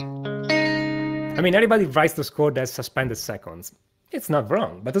 because I mean, everybody writes those chords as suspended seconds. It's not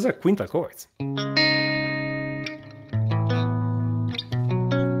wrong, but those are quintal chords.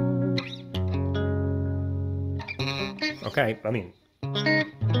 Okay, I mean,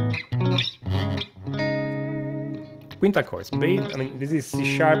 quintal chords. I mean, this is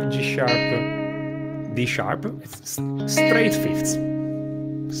C sharp, G sharp, D sharp. It's straight fifths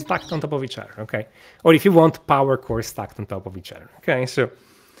stacked on top of each other. Okay, or if you want, power chords stacked on top of each other. Okay, so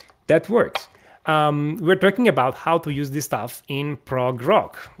that works. We're talking about how to use this stuff in prog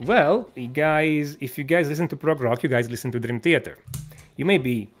rock. Well, guys, if you guys listen to prog rock, you guys listen to Dream Theater. You may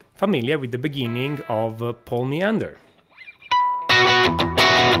be familiar with the beginning of Paul Meander.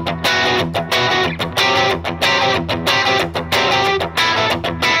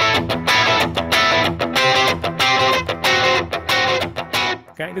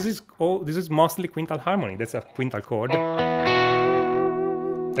 Okay, this is mostly quintal harmony. That's a quintal chord.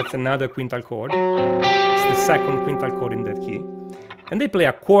 That's another quintal chord. It's the second quintal chord in that key. And they play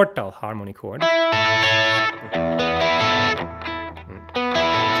a quartal harmony chord. So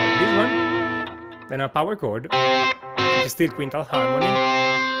this one, then a power chord, which is still quintal harmony,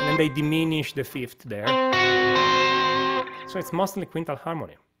 and then they diminish the fifth there. So it's mostly quintal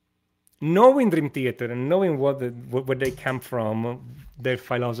harmony. Knowing Dream Theater and knowing where they come from, their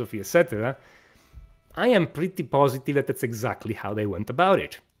philosophy, etc., I am pretty positive that that's exactly how they went about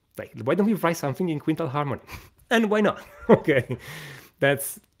it. Like, why don't we write something in quintal harmony? And why not? Okay,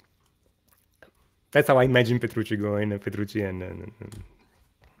 that's how I imagine Petrucci going, and Petrucci and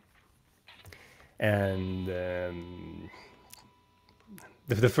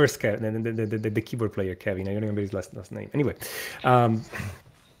the first the keyboard player Kevin. I don't remember his last name. Anyway,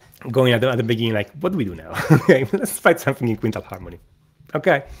 going at the beginning, like, what do we do now? Okay, let's find something in quintal harmony.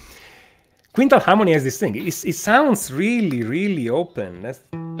 Okay. Quintal harmony has this thing. It sounds really, really open.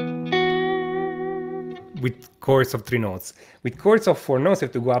 With chords of 3 notes. With chords of 4 notes, you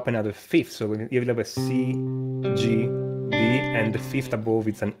have to go up another fifth. So you will have a C, G, D, and the fifth above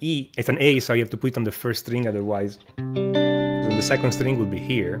it's an E. It's an A, so you have to put it on the first string. Otherwise, so the second string will be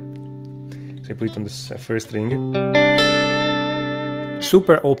here. So you put it on the first string.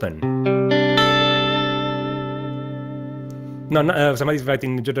 Super open. No, somebody's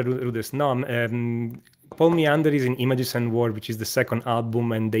writing Jordan Rudess. No, Paul Meander is in Images and War, which is the second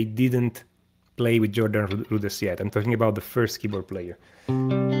album, and they didn't play with Jordan Rudess yet. I'm talking about the first keyboard player.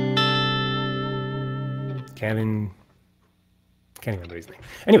 Kevin, can't remember his name.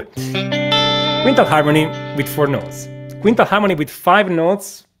 Anyway, quintal harmony with 4 notes. Quintal harmony with 5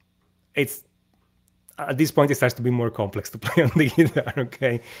 notes, it's at this point it starts to be more complex to play on the guitar,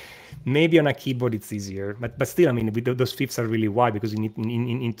 okay? Maybe on a keyboard it's easier, but still, I mean, those fifths are really wide because you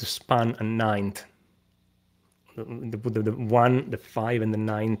need to span a ninth. To put the 1, the 5, and the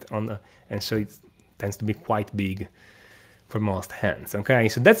 9th on the, and so it tends to be quite big for most hands, okay?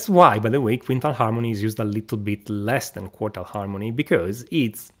 So that's why, by the way, quintal harmony is used a little bit less than quartal harmony because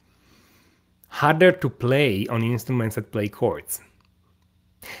it's harder to play on instruments that play chords.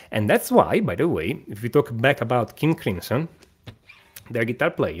 And that's why, by the way, if we talk back about King Crimson, their guitar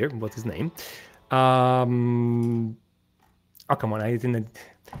player, what's his name? Oh, come on, I didn't...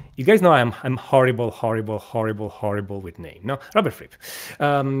 You guys know I'm horrible with name. No, Robert Fripp.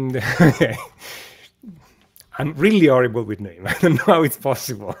 Okay. I'm really horrible with name. I don't know how it's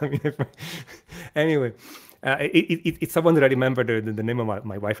possible. I mean, anyway, it's someone that I remember the name of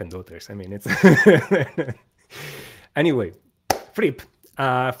my wife and daughters. I mean, it's... Anyway, Fripp.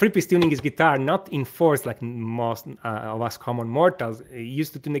 Fripp is tuning his guitar not in fourths like most of us common mortals. He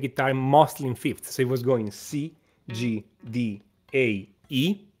used to tune the guitar mostly in fifths. So he was going C, G, D, A,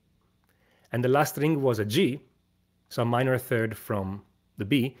 E, and the last string was a G, so a minor third from the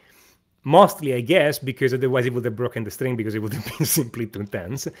B. Mostly, I guess, because otherwise it would have broken the string because it would have been simply 2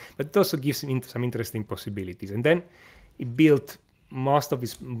 tenths. But it also gives him some interesting possibilities. And then he built most of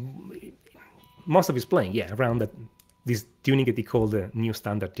his playing, yeah, around this tuning that he called the new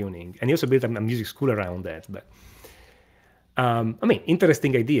standard tuning. And he also built a music school around that. But I mean,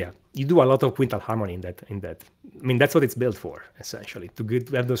 interesting idea. You do a lot of quintal harmony in that. I mean, that's what it's built for, essentially, to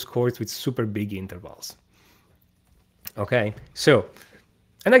have those chords with super big intervals. Okay, so,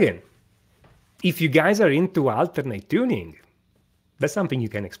 and again, if you guys are into alternate tuning, that's something you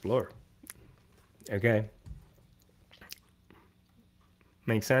can explore. Okay,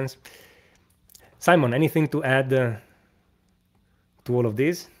 makes sense. Simon, anything to add to all of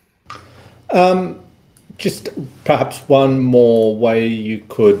this? Just perhaps one more way you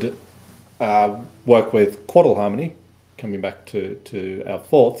could work with quartal harmony, coming back to our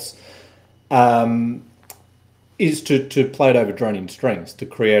fourths, is to play it over droning strings to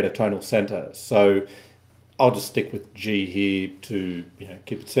create a tonal center. So I'll just stick with G here to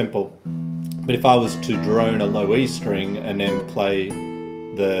keep it simple. But if I was to drone a low E string and then play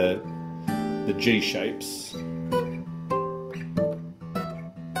the G shapes,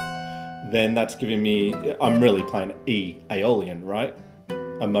 then that's giving me, I'm really playing E Aeolian, right?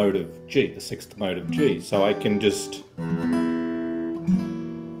 A mode of G, the sixth mode of G. So I can just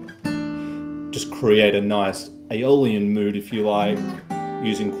create a nice Aeolian mood, if you like,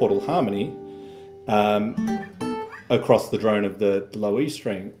 using Quartal Harmony across the drone of the low E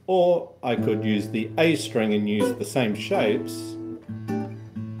string. Or I could use the A string and use the same shapes.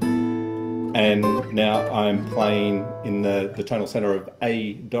 And now I'm playing in the tonal center of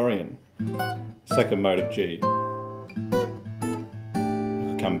A Dorian, second mode of G.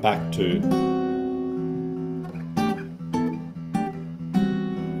 Come back to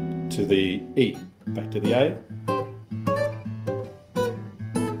the E, back to the A,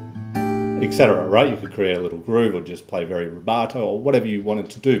 etc. Right? You could create a little groove or just play very rubato or whatever you wanted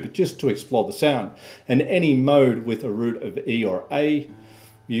to do, but just to explore the sound. And any mode with a root of E or A,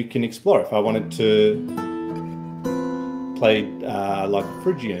 you can explore. If I wanted to play like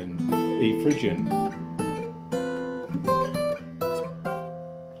Phrygian, E Phrygian,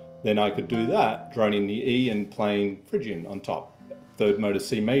 then I could do that, droning the E and playing Phrygian on top. Third mode is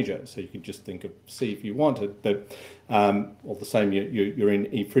C major, so you could just think of C if you wanted, but all the same, you're in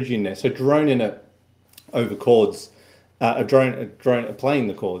E Phrygian there. So droning it over chords, playing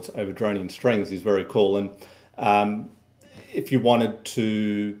the chords over droning strings is very cool. And if you wanted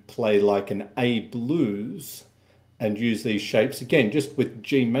to play like an A blues and use these shapes, again, just with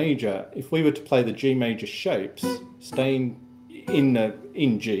G major, if we were to play the G major shapes, staying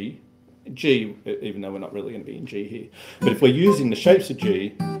in G, even though we're not really going to be in G here, but if we're using the shapes of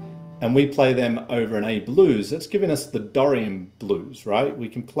G and we play them over an A blues, that's giving us the Dorian blues, right? We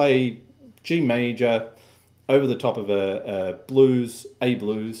can play G major over the top of a blues, A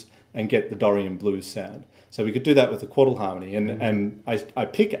blues, and get the Dorian blues sound. So we could do that with the Quartal Harmony, and I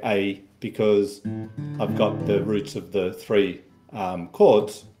pick A because I've got the roots of the three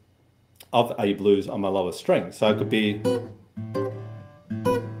chords of A blues on my lower string. So it could be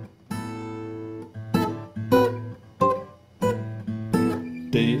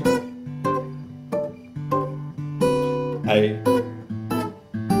D, A,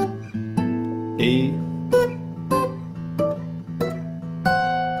 E,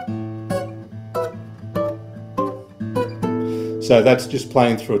 so that's just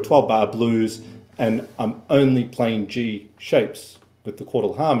playing through a 12-bar blues, and I'm only playing G shapes with the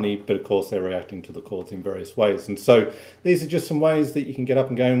Quartal Harmony, but of course they're reacting to the chords in various ways. And so these are just some ways that you can get up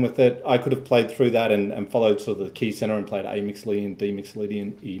and going with it. I could have played through that and followed sort of the key center and played A mixolydian, D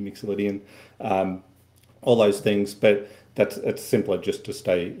mixolydian, E mixolydian, all those things, but it's simpler just to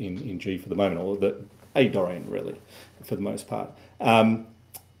stay in G for the moment, or the A Dorian really, for the most part.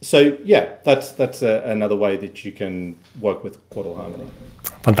 So yeah, that's another way that you can work with Quartal Harmony.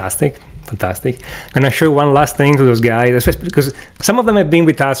 Fantastic, fantastic. And I show one last thing to those guys, especially because some of them have been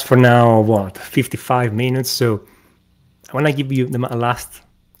with us for now, what, 55 minutes. So I want to give you them a last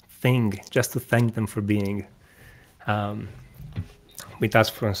thing, just to thank them for being with us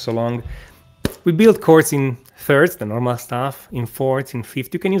for so long. We build chords in thirds, the normal stuff, in fourths, in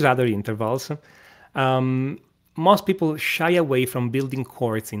fifths. You can use other intervals. Most people shy away from building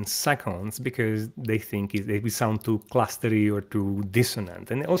chords in seconds because they think they will sound too clustery or too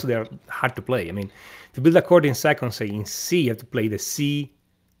dissonant. And also they're hard to play. I mean, to build a chord in seconds, say in C, you have to play the C,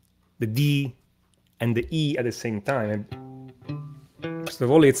 the D, and the E at the same time. And first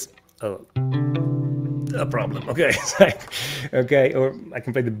of all, it's a problem. Okay, it's like, okay, or I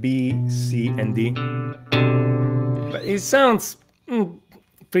can play the B, C, and D. But it sounds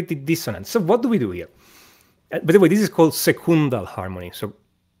pretty dissonant. So what do we do here? By the way, this is called secundal harmony, so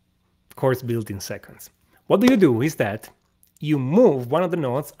chords built in seconds. What do you do is that you move one of the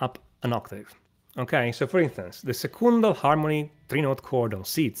notes up an octave. Okay, so for instance, the secundal harmony 3-note chord on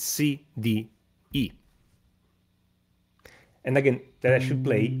C, it's C, D, E. And again, that I should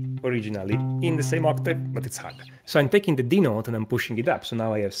play originally in the same octave, but it's harder. So I'm taking the D note and I'm pushing it up. So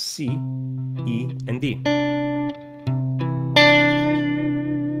now I have C, E, and D.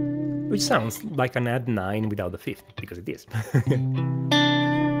 Which sounds like an add 9 without the fifth, because it is.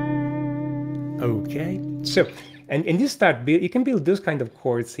 Okay, so, and you start, you can build those kind of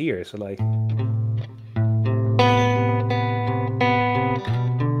chords here, so like...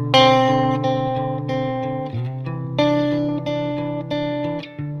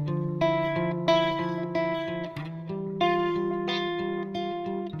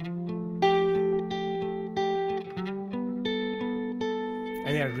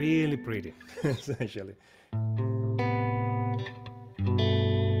 And they are really pretty, essentially.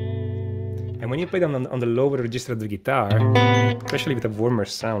 And when you play them on the lower register of the guitar, especially with a warmer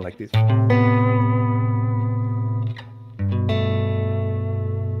sound like this,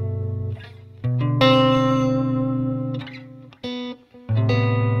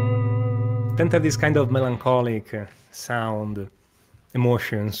 tend to have this kind of melancholic sound,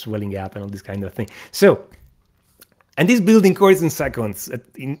 emotions welling up and all this kind of thing. So, and this building chords in seconds.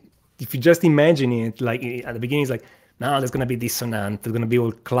 If you just imagine it, like at the beginning, it's like, now there's going to be dissonant, there's going to be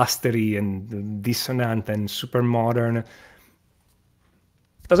all clustery and dissonant and super modern.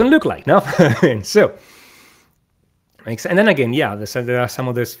 Doesn't look like, no? So, and then again, yeah, there are some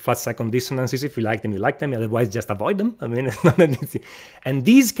of those flat second dissonances. If you like them, you like them. Otherwise, just avoid them. I mean, it's not that easy. And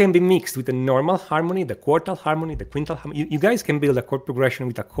these can be mixed with the normal harmony, the quartal harmony, the quintal harmony. You guys can build a chord progression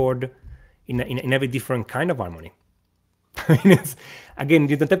with a chord in every different kind of harmony. I mean, again,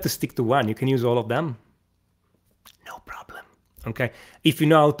 you don't have to stick to one. You can use all of them. No problem. Okay, if you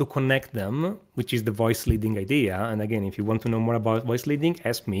know how to connect them, which is the voice leading idea. And again, if you want to know more about voice leading,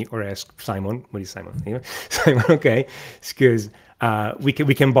 ask me or ask Simon. What is Simon? Simon, okay, because we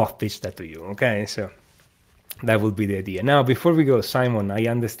can both teach that to you. Okay, so that would be the idea. Now, before we go, Simon, I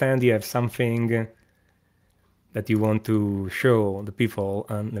understand you have something that you want to show the people.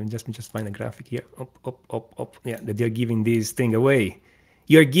 Let me just find a graphic here. Up. Yeah, that you're giving this thing away.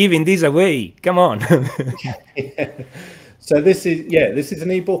 You're giving this away. Come on. Yeah. So this is an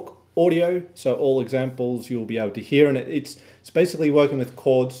ebook audio. So all examples you'll be able to hear, and it's basically working with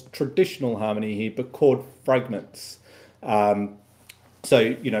chords, traditional harmony here, but chord fragments. So,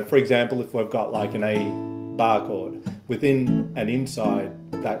 you know, for example, if we've got like an A bar chord, within and inside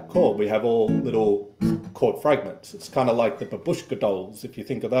that chord, we have all little chord fragments. It's kind of like the babushka dolls. If you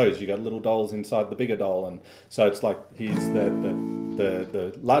think of those, you got little dolls inside the bigger doll, and so it's like here's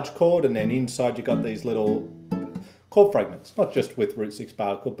the large chord, and then inside you got these little chord fragments, not just with root 6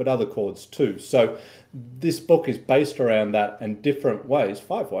 bar chord, but other chords too. So this book is based around that, and different ways,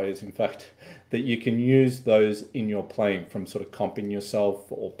 5 ways in fact, that you can use those in your playing, from sort of comping yourself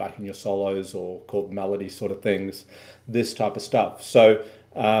or backing your solos or chord melody sort of things, this type of stuff. So,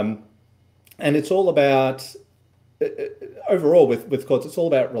 and it's all about, overall with chords, it's all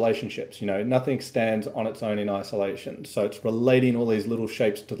about relationships. You know, nothing stands on its own in isolation. So it's relating all these little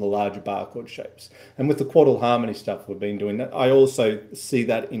shapes to the larger bar chord shapes. And with the Quartal Harmony stuff we've been doing, that I also see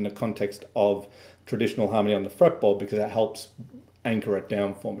that in the context of traditional harmony on the fretboard, because it helps anchor it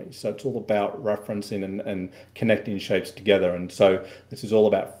down for me. So it's all about referencing and connecting shapes together. And so this is all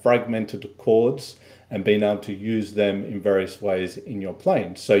about fragmented chords and being able to use them in various ways in your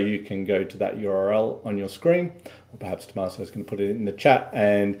playing. So you can go to that URL on your screen, or perhaps Tommaso's going to put it in the chat,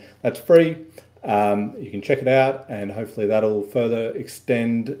 and that's free. You can check it out, and hopefully that'll further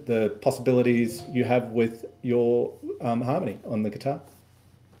extend the possibilities you have with your harmony on the guitar.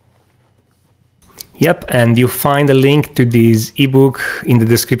 Yep, and you find a link to this ebook in the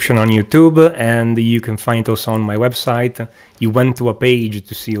description on YouTube, and you can find it also on my website. You went to a page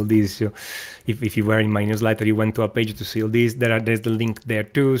to see all these. So if you were in my newsletter, you went to a page to see all these. There's the link there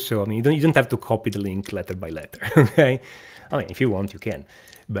too. So I mean, you don't have to copy the link letter by letter. Okay, I mean, if you want, you can.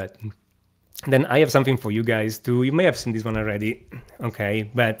 But then I have something for you guys too. You may have seen this one already.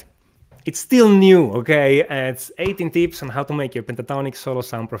 Okay, but it's still new, okay? It's 18 tips on how to make your pentatonic solo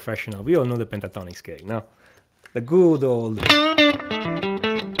sound professional. We all know the pentatonic scale, no? The good old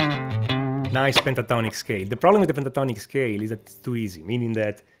nice pentatonic scale. The problem with the pentatonic scale is that it's too easy, meaning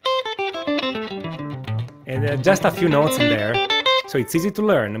that and there are just a few notes in there, so it's easy to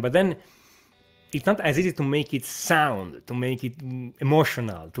learn, but then it's not as easy to make it sound, to make it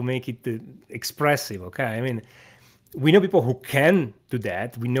emotional, to make it expressive, okay? I mean, we know people who can do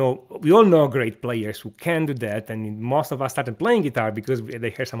that. We all know great players who can do that, and most of us started playing guitar because they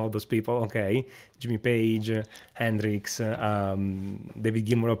heard some of those people. Okay, Jimmy Page, Hendrix, David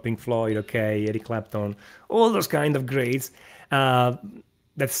Gilmour of Pink Floyd. Okay, Eric Clapton, all those kind of greats.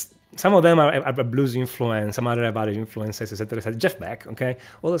 That's some of them are a blues influence, some other have other influences, etc., etc. Jeff Beck. Okay,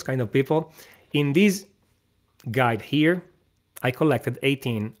 all those kind of people. In this guide here, I collected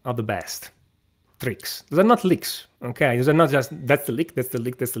 18 of the best tricks. Those are not licks, okay? Those are not just, that's the lick, that's the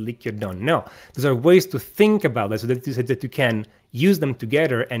lick, that's the lick, you're done. No, those are ways to think about that so that you can use them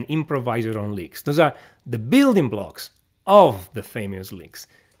together and improvise your own licks. Those are the building blocks of the famous licks,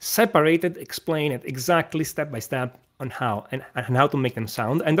 separated, explained exactly step by step on how and how to make them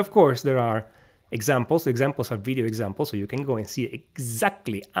sound. And of course, there are examples. The examples are video examples, so you can go and see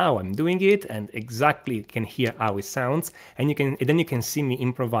exactly how I'm doing it and exactly can hear how it sounds, and then you can see me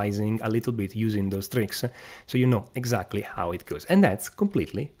improvising a little bit using those tricks, so you know exactly how it goes. And that's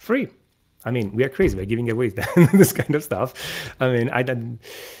completely free. I mean, we are crazy. We're giving away this kind of stuff. I mean, I don't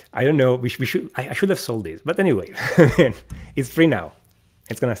know. I should have sold this, but anyway, it's free now.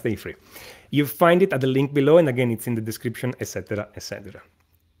 It's gonna stay free. You find it at the link below, and again, it's in the description, etc., etc.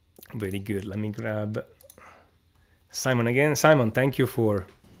 Very good. Let me grab Simon again. Simon, thank you for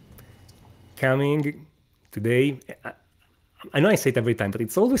coming today. I know I say it every time, but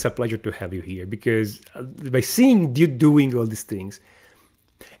it's always a pleasure to have you here, because by seeing you doing all these things,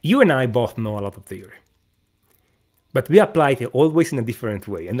 you and I both know a lot of theory, but we apply it always in a different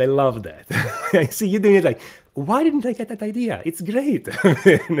way, and I love that. I see you doing it like, why didn't I get that idea? It's great.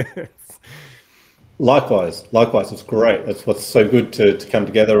 Likewise, it's great. That's what's so good to come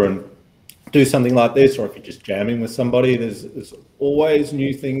together and do something like this, or if you're just jamming with somebody, there's always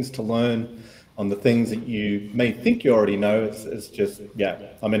new things to learn on the things that you may think you already know. It's just, yeah.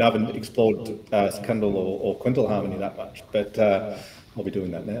 I mean, I haven't explored secundal or quintal harmony that much, but I'll be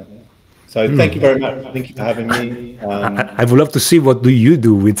doing that now. So thank you very much. Thank you for having me. I would love to see what do you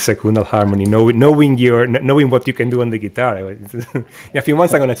do with secundal harmony, knowing what you can do on the guitar. In a few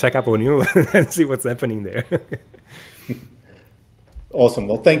months, I'm going to check up on you and see what's happening there. Awesome.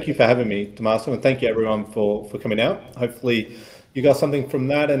 Well, thank you for having me, Tommaso, and thank you everyone for coming out. Hopefully you got something from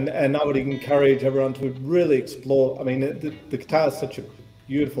that, and I would encourage everyone to really explore. I mean, the guitar is such a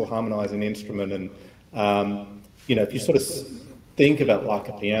beautiful harmonizing instrument, and you know, if you sort of think of it like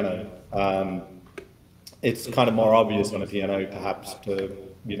a piano, it's kind of more obvious on a piano perhaps to,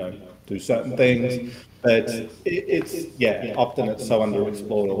 you know, do certain things, but it's yeah, often it's so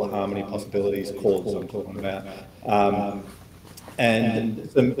underexplored, all the harmony possibilities, chords I'm talking about. And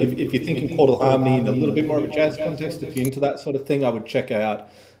if you're thinking Quartal Harmony in a little bit more of a jazz context, if you're into that sort of thing, I would check out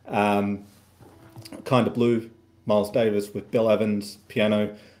Kind of Blue, Miles Davis with Bill Evans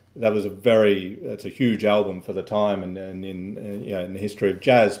piano. That's a huge album for the time and in the history of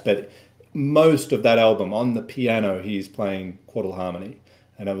jazz. But most of that album on the piano, he's playing Quartal Harmony,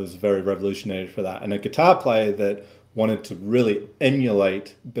 and it was very revolutionary for that. And a guitar player that wanted to really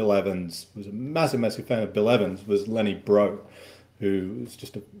emulate Bill Evans, who was a massive fan of Bill Evans, was Lenny Breau, who was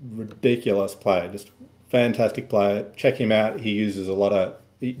just a ridiculous player, just fantastic player. Check him out. He uses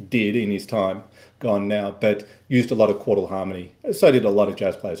he did in his time, gone now, but used a lot of Quartal Harmony. So did a lot of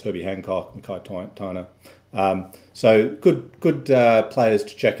jazz players, Herbie Hancock and Kai Tyner. So good players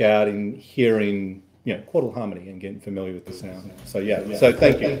to check out in hearing, you know, Quartal Harmony and getting familiar with the sound. So yeah, so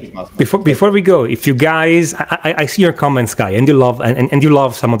thank you. Before we go, if you guys, I see your comments, Guy, and you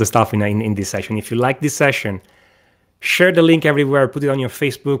love some of the stuff in this session. If you like this session, share the link everywhere. Put it on your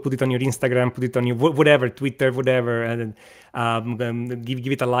Facebook, put it on your Instagram, put it on your whatever, Twitter, whatever, and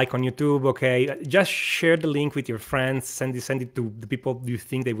give it a like on YouTube. Okay, just share the link with your friends. Send it to the people you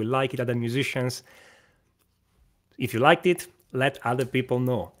think they will like it, other musicians. If you liked it, let other people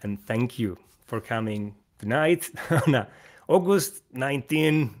know. And thank you for coming tonight on August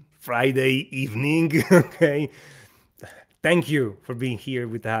 19, Friday evening. Okay, thank you for being here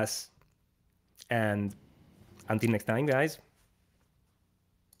with us, and until next time, guys,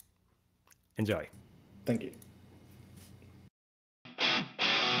 enjoy. Thank you.